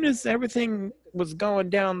as soon as everything was going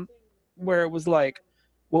down where it was like,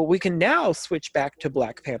 well, we can now switch back to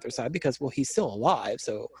Black Panther side because, well, he's still alive,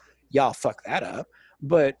 so y'all fuck that up.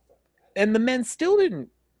 And the men still didn't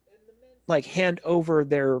like hand over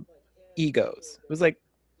their egos. It was like,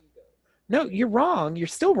 no, you're wrong. You're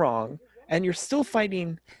still wrong. And you're still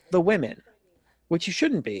fighting the women, which you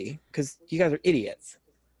shouldn't be, because you guys are idiots.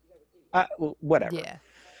 Well, whatever. Yeah.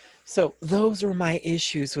 So those are my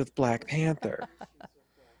issues with Black Panther.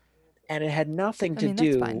 And it had nothing to mean, that's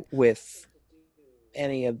do fine. with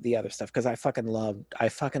any of the other stuff, because I fucking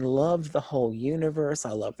loved the whole universe.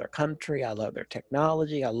 I love their country. I love their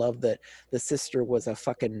technology. I love that the sister was a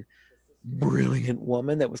fucking brilliant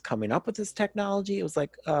woman that was coming up with this technology. It was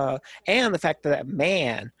like, and the fact that that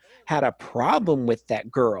man had a problem with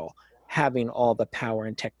that girl having all the power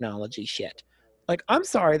and technology shit. Like, I'm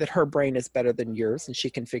sorry that her brain is better than yours and she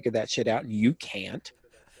can figure that shit out and you can't.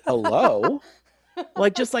 Hello?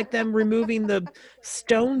 Like, just like them removing the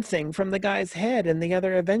stone thing from the guy's head in the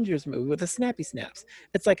other Avengers movie with the snappy snaps.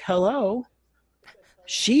 It's like, hello?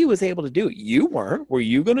 She was able to do it. You weren't. Were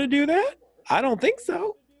you going to do that? I don't think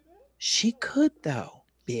so. She could, though,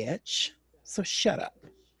 bitch. So shut up.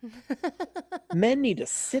 Men need to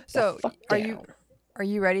sit the fuck down. Are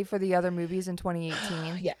you ready for the other movies in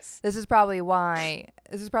 2018? Yes. This is probably why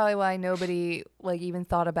nobody like even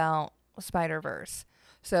thought about Spider-Verse.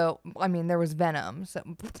 So, I mean, there was Venom. So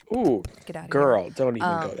Ooh, get out of girl, don't even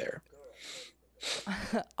go there.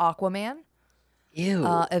 here. Aquaman, Ew.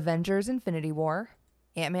 Avengers Infinity War,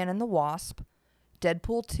 Ant-Man and the Wasp,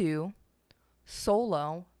 Deadpool 2,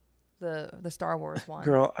 Solo, the Star Wars one.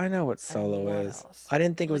 Girl, I know what Solo what is. else? I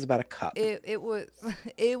didn't think it was about a cup. It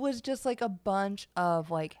was just like a bunch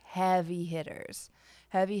of like heavy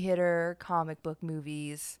hitter comic book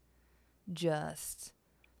movies, just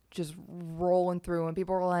rolling through, and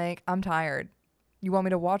people were like, I'm tired. You want me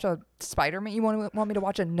to watch a Spider-Man? You want me to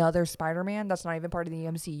watch another Spider-Man that's not even part of the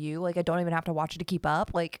MCU? Like, I don't even have to watch it to keep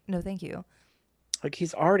up. Like, no, thank you. Like,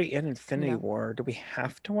 he's already in Infinity No. War. Do we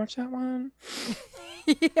have to watch that one?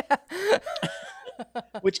 Yeah.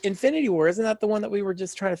 Which Infinity War, isn't that the one that we were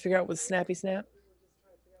just trying to figure out was Snappy Snap?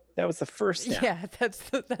 That was the first snap. Yeah, that's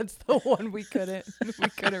the one we couldn't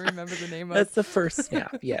remember the name of. That's the first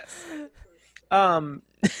snap, yes. Yeah.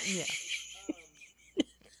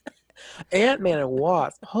 Ant-Man and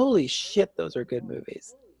Wasp. Holy shit, those are good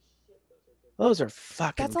movies. Those are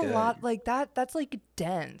fucking That's a good. lot like that. That's like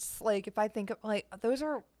dense. Like if I think of like those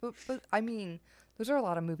are, I mean, those are a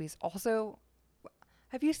lot of movies. Also,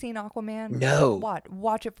 have you seen Aquaman? No.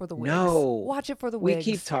 Watch it for the wigs. No. Watch it for the We wigs.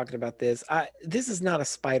 keep talking about this. This is not a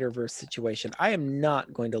Spider-Verse situation. I am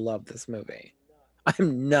not going to love this movie.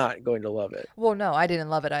 I'm not going to love it. Well, no, I didn't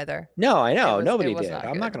love it either. No, I know. It Nobody was did. not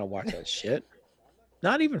I'm not good. going to watch that shit.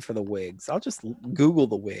 Not even for the wigs. I'll just Google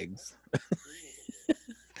the wigs.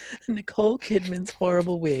 Nicole Kidman's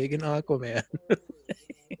horrible wig in Aquaman.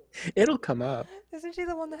 It'll come up. Isn't she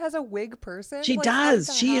the one that has a wig person? She Like, how did does.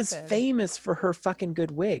 that She is happen? famous for her fucking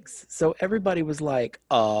good wigs. So everybody was like,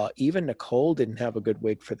 even Nicole didn't have a good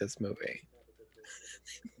wig for this movie.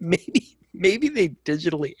 Maybe they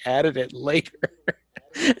digitally added it later.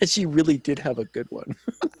 And she really did have a good one.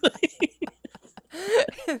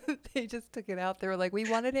 They just took it out. They were like, we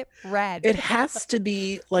wanted it red. It has to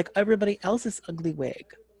be like everybody else's ugly wig.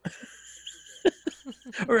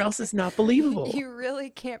 Or else it's not believable. You really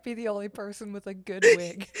can't be the only person with a good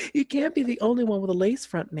wig. You can't be the only one with a lace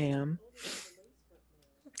front, ma'am.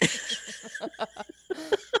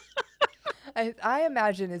 I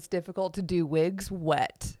imagine it's difficult to do wigs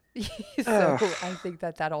wet. So Ugh. I think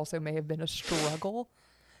that also may have been a struggle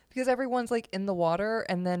because everyone's like in the water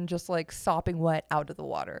and then just like sopping wet out of the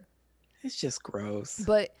water. It's just gross.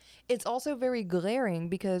 But it's also very glaring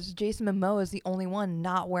because Jason Momoa is the only one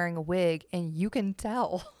not wearing a wig and you can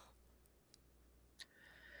tell.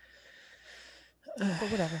 But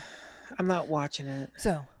whatever. I'm not watching it.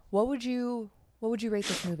 So, what would you rate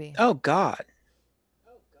this movie? Oh God.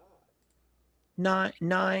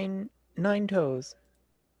 Nine toes.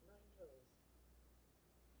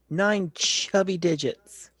 9 chubby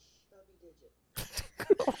digits.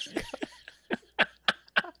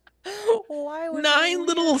 Why would 9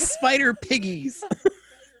 little spider piggies.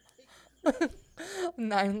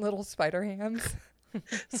 9 little spider hands?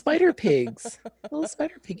 Spider pigs. Little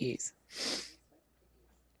spider piggies.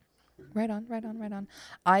 Right on.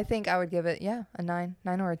 I think I would give it, a 9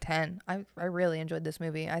 or a 10. I really enjoyed this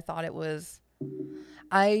movie. I thought it was,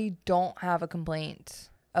 I don't have a complaint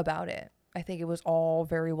about it. I think it was all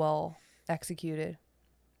very well executed,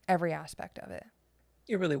 every aspect of it.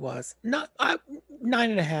 It really was.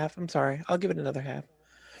 9.5. I'm sorry. I'll give it another half.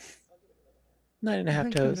 9.5 Give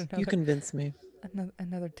it toes. You another- convinced me.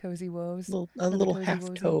 Another toesy woes. A Another little toesy half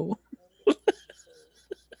woesy. toe.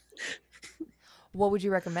 What would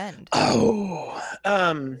you recommend?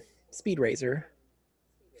 Speed Racer.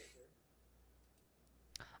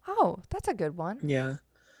 Oh, that's a good one. Yeah.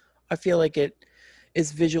 I feel like it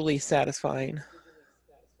is visually satisfying.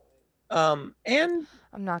 And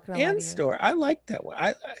I'm not gonna lie to you. story. I like that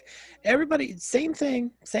one. Everybody same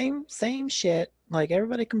thing, same shit. Like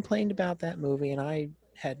everybody complained about that movie, and I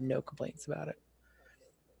had no complaints about it.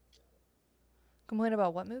 Complain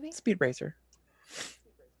about what movie? Speed Racer.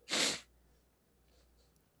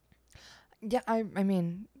 Yeah, I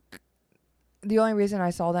mean, the only reason I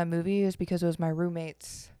saw that movie is because it was my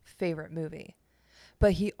roommate's favorite movie.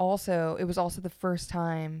 But it was also the first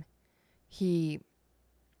time he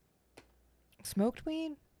smoked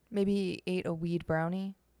weed. Maybe he ate a weed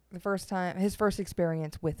brownie. His first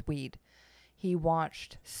experience with weed. He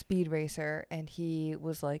watched Speed Racer and he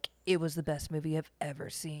was like, it was the best movie I've ever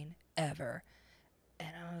seen, ever. And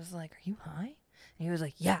I was like, are you high? And he was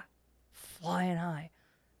like, yeah, flying high.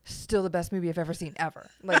 Still the best movie I've ever seen, ever.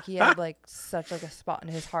 Like he had like such like a spot in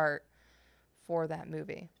his heart for that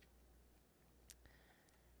movie.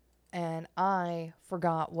 And I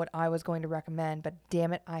forgot what I was going to recommend, but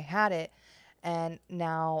damn it, I had it. And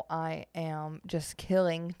now I am just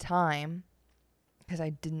killing time because I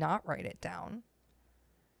did not write it down.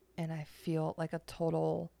 And I feel like a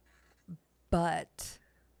total butt.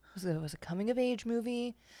 It was a coming of age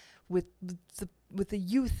movie with the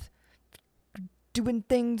youth doing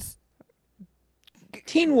things.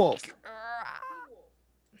 Teen Wolf.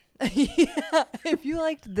 Yeah, if you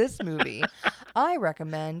liked this movie, I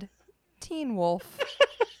recommend Teen Wolf.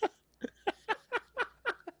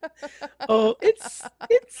 Oh, it's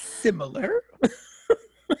similar.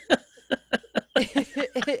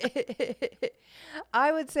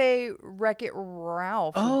 I would say Wreck-It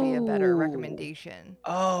Ralph would be a better recommendation.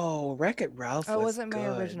 Oh, Wreck-It Ralph Oh, it was wasn't my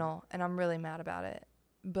good. original, and I'm really mad about it.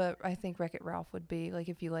 But I think Wreck-It Ralph would be, like,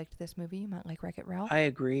 if you liked this movie, you might like Wreck-It Ralph. I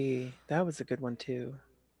agree. That was a good one too.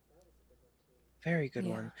 Very good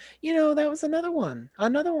Yeah. one. You know, that was another one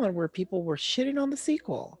where people were shitting on the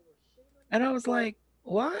sequel. And I was like,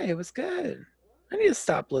 why? It was good. I need to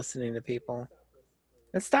stop listening to people.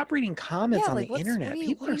 And stop reading comments Yeah, on the like what internet. are you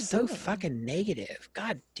People are so doing? fucking negative.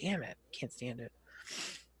 God damn it. Can't stand it.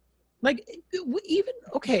 Like, even,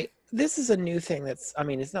 okay, this is a new thing that's, I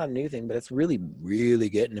mean, it's not a new thing, but it's really, really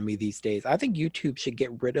getting to me these days. I think YouTube should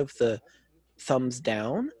get rid of the thumbs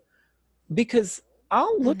down, because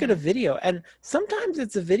I'll look at a Mhm. video and sometimes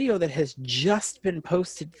it's a video that has just been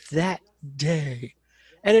posted that day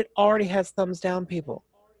and it already has thumbs down people.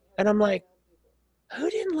 And I'm like, who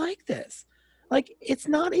didn't like this? Like, it's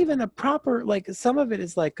not even a proper, like, some of it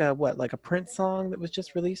is like a, what, like a Prince song that was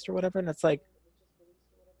just released or whatever. And it's like,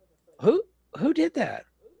 who did that?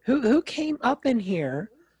 Who came up in here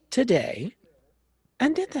today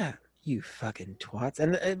and did that? You fucking twats.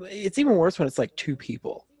 And it's even worse when it's like two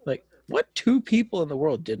people. Like, what two people in the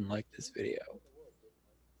world didn't like this video?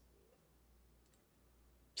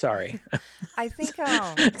 Sorry. I think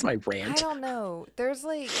That's my I rant. don't know. There's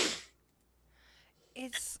like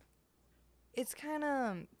it's kind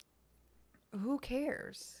of who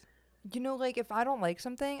cares? You know, like if I don't like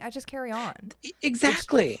something, I just carry on.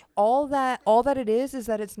 Exactly. All that it is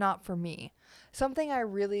that it's not for me. Something I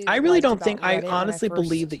really liked don't about think, I Reddit when honestly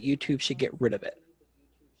believe first- that YouTube should get rid of it.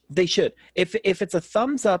 They should. If it's a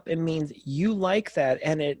thumbs up, it means you like that,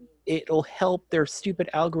 and it'll help their stupid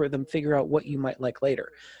algorithm figure out what you might like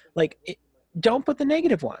later. Like, don't put the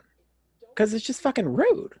negative one, because it's just fucking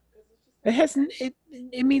rude.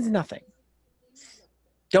 It means nothing.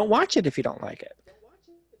 Don't watch it if you don't like it.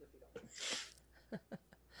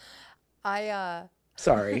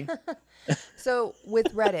 Sorry. So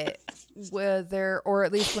with Reddit, or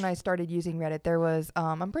at least when I started using Reddit, there was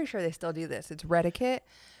I'm pretty sure they still do this. It's Reddit.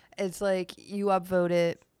 It's like you upvote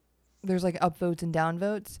it. There's like upvotes and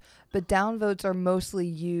downvotes, but downvotes are mostly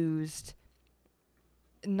used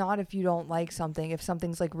not if you don't like something. If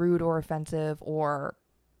something's like rude or offensive, or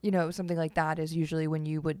something like that, is usually when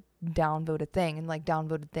you would downvote a thing, and like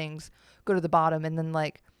downvoted things go to the bottom, and then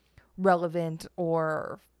like relevant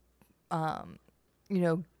or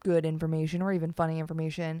good information or even funny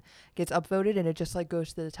information gets upvoted, and it just like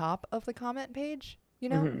goes to the top of the comment page.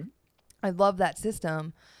 Mhm. I love that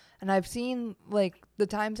system, and I've seen like the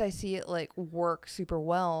times I see it like work super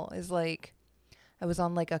well is like I was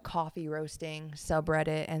on like a coffee roasting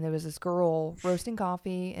subreddit, and there was this girl roasting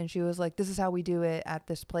coffee, and she was like, this is how we do it at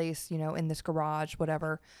this place, in this garage,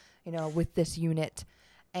 whatever, with this unit.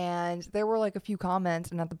 And there were like a few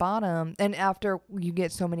comments, and at the bottom, and after you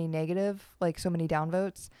get so many negative, like so many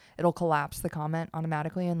downvotes, it'll collapse the comment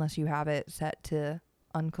automatically unless you have it set to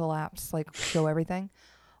uncollapse, like show everything,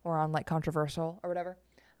 or on like controversial or whatever.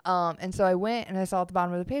 And so I went and I saw at the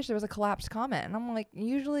bottom of the page there was a collapsed comment, and I'm like,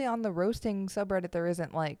 usually on the roasting subreddit there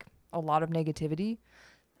isn't like a lot of negativity,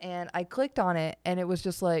 and I clicked on it and it was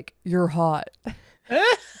just like, you're hot.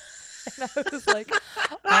 And I was like,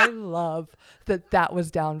 I love that was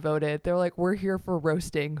downvoted. They're like, we're here for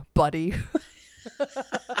roasting, buddy.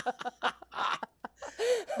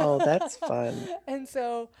 Oh, that's fun. And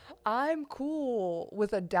so I'm cool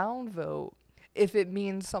with a downvote if it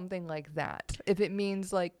means something like that. If it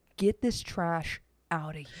means like, get this trash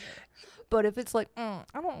out of here. But if it's like, I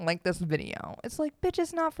don't like this video, it's like, bitch,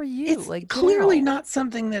 it's not for you. It's like, clearly get out. not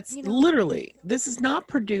something that's literally, this is not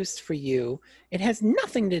produced for you. It has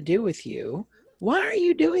nothing to do with you. Why are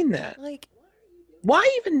you doing that? Like, Why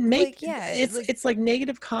even make like, yeah, it's like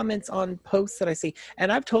negative comments on posts that I see. And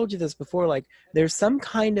I've told you this before, like there's some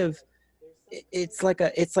kind of, it's like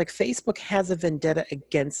Facebook has a vendetta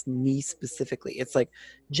against me specifically. It's like,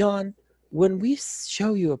 John, when we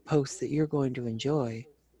show you a post that you're going to enjoy,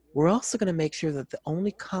 we're also going to make sure that the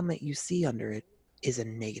only comment you see under it is a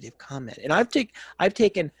negative comment. And I've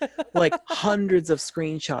taken like hundreds of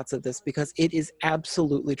screenshots of this because it is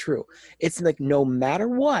absolutely true. It's like, no matter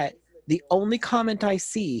what, the only comment I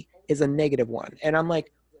see is a negative one. And I'm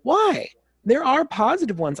like, why? There are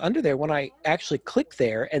positive ones under there when I actually click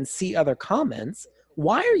there and see other comments.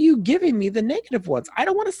 Why are you giving me the negative ones? I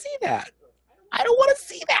don't want to see that. I don't want to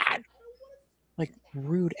see that. Like,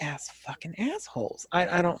 rude ass fucking assholes.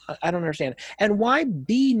 I don't understand. And why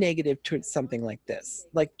be negative towards something like this?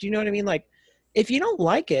 Like, do you know what I mean? Like, if you don't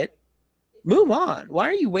like it, move on. Why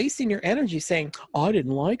are you wasting your energy saying, oh, I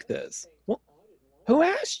didn't like this? Well, who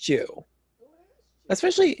asked you?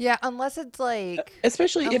 Especially, yeah, unless it's like,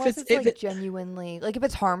 especially if unless it's like genuinely, like if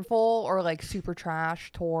it's harmful or like super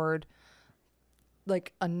trash toward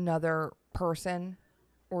like another person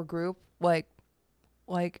or group, like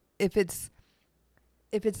if it's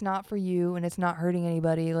not for you and it's not hurting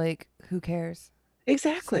anybody, like who cares?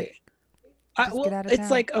 exactly. Just get out of it's town.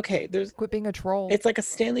 like, okay, there's, Quit being a troll. it's like a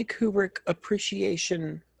Stanley Kubrick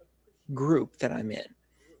appreciation group that I'm in.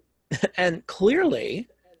 And clearly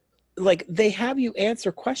like they have you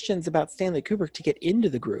answer questions about Stanley Kubrick to get into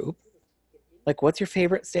the group. Like, what's your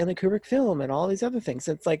favorite Stanley Kubrick film and all these other things.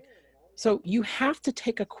 It's like, so you have to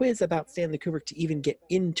take a quiz about Stanley Kubrick to even get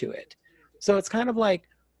into it. So it's kind of like,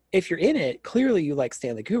 if you're in it, clearly you like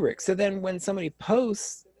Stanley Kubrick. So then when somebody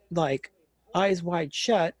posts like Eyes Wide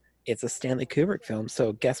Shut, it's a Stanley Kubrick film.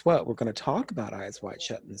 So guess what? We're going to talk about Eyes Wide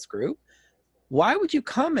Shut in this group. Why would you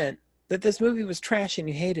comment that this movie was trash and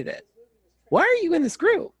you hated it? Why are you in this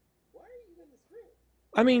group?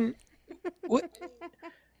 I mean, what?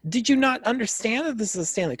 Did you not understand that this is a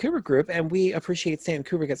Stanley Kubrick group and we appreciate Stanley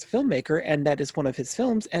Kubrick as a filmmaker and that is one of his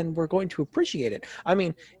films and we're going to appreciate it? I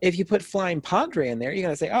mean, if you put Flying Padre in there, you're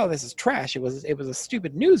going to say, oh, this is trash. It was a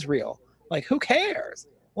stupid newsreel. Like, who cares?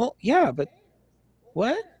 Well, yeah, but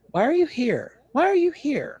what? Why are you here? Why are you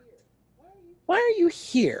here? Why are you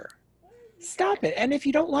here? Stop it. And if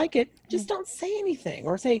you don't like it, just don't say anything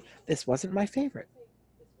or say, this wasn't my favorite.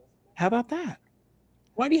 How about that?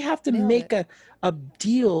 Why do you have to make a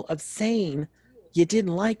deal of saying you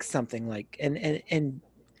didn't like something like and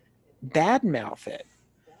badmouth it?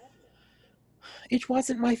 It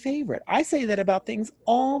wasn't my favorite. I say that about things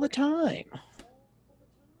all the time.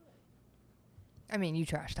 I mean, you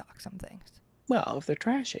trash talk some things. Well, if they're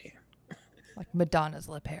trashy. Like Madonna's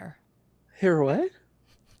lip hair. Her what?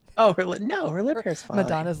 Oh, her lip hair's fine.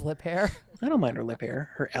 Madonna's lip hair. I don't mind her lip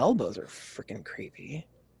hair. Her elbows are freaking creepy.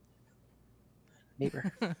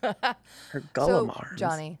 Her Gollum So, arms.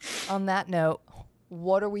 Johnny, on that note,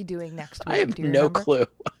 what are we doing next week? I have Do you no remember? clue.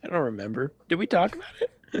 I don't remember. Did we talk about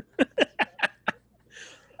it?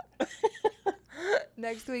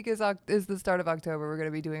 Next week is the start of October. We're going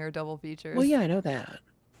to be doing our double features. Well, yeah, I know that.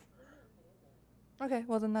 Okay,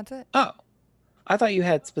 well then that's it. Oh, I thought you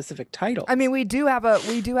had specific titles. I mean, we do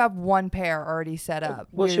have one pair already set up.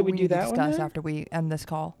 Well, should we do need to that one discuss then? after we end this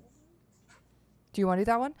call? Do you want to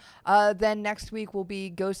do that one? Then next week will be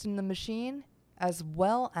Ghost in the Machine as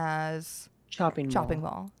well as Chopping Chopping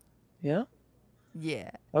Mall. Mall. Yeah.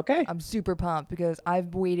 Yeah. Okay. I'm super pumped because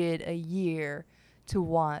I've waited a year to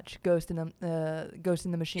watch Ghost in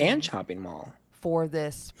the Machine And Chopping Mall. for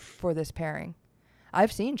this pairing.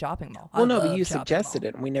 I've seen Chopping Mall. Well, I no, but love you Chopping suggested Mall.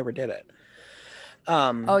 it, and we never did it.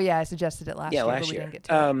 Oh yeah, I suggested it last year, but we didn't get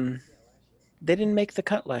to it. They didn't make the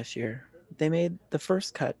cut last year. They made the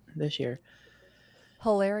first cut this year.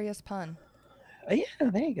 Hilarious pun. Yeah,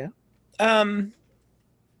 there you go.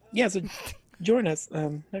 Yeah, so join us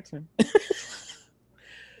next time.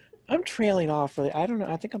 I'm trailing off. Really, I don't know.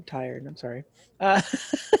 I think I'm tired. I'm sorry. I'm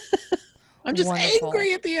just Wonderful.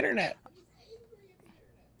 angry at the internet.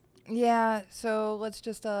 Yeah, so let's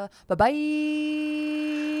just bye-bye.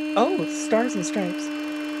 Oh, Stars and Stripes.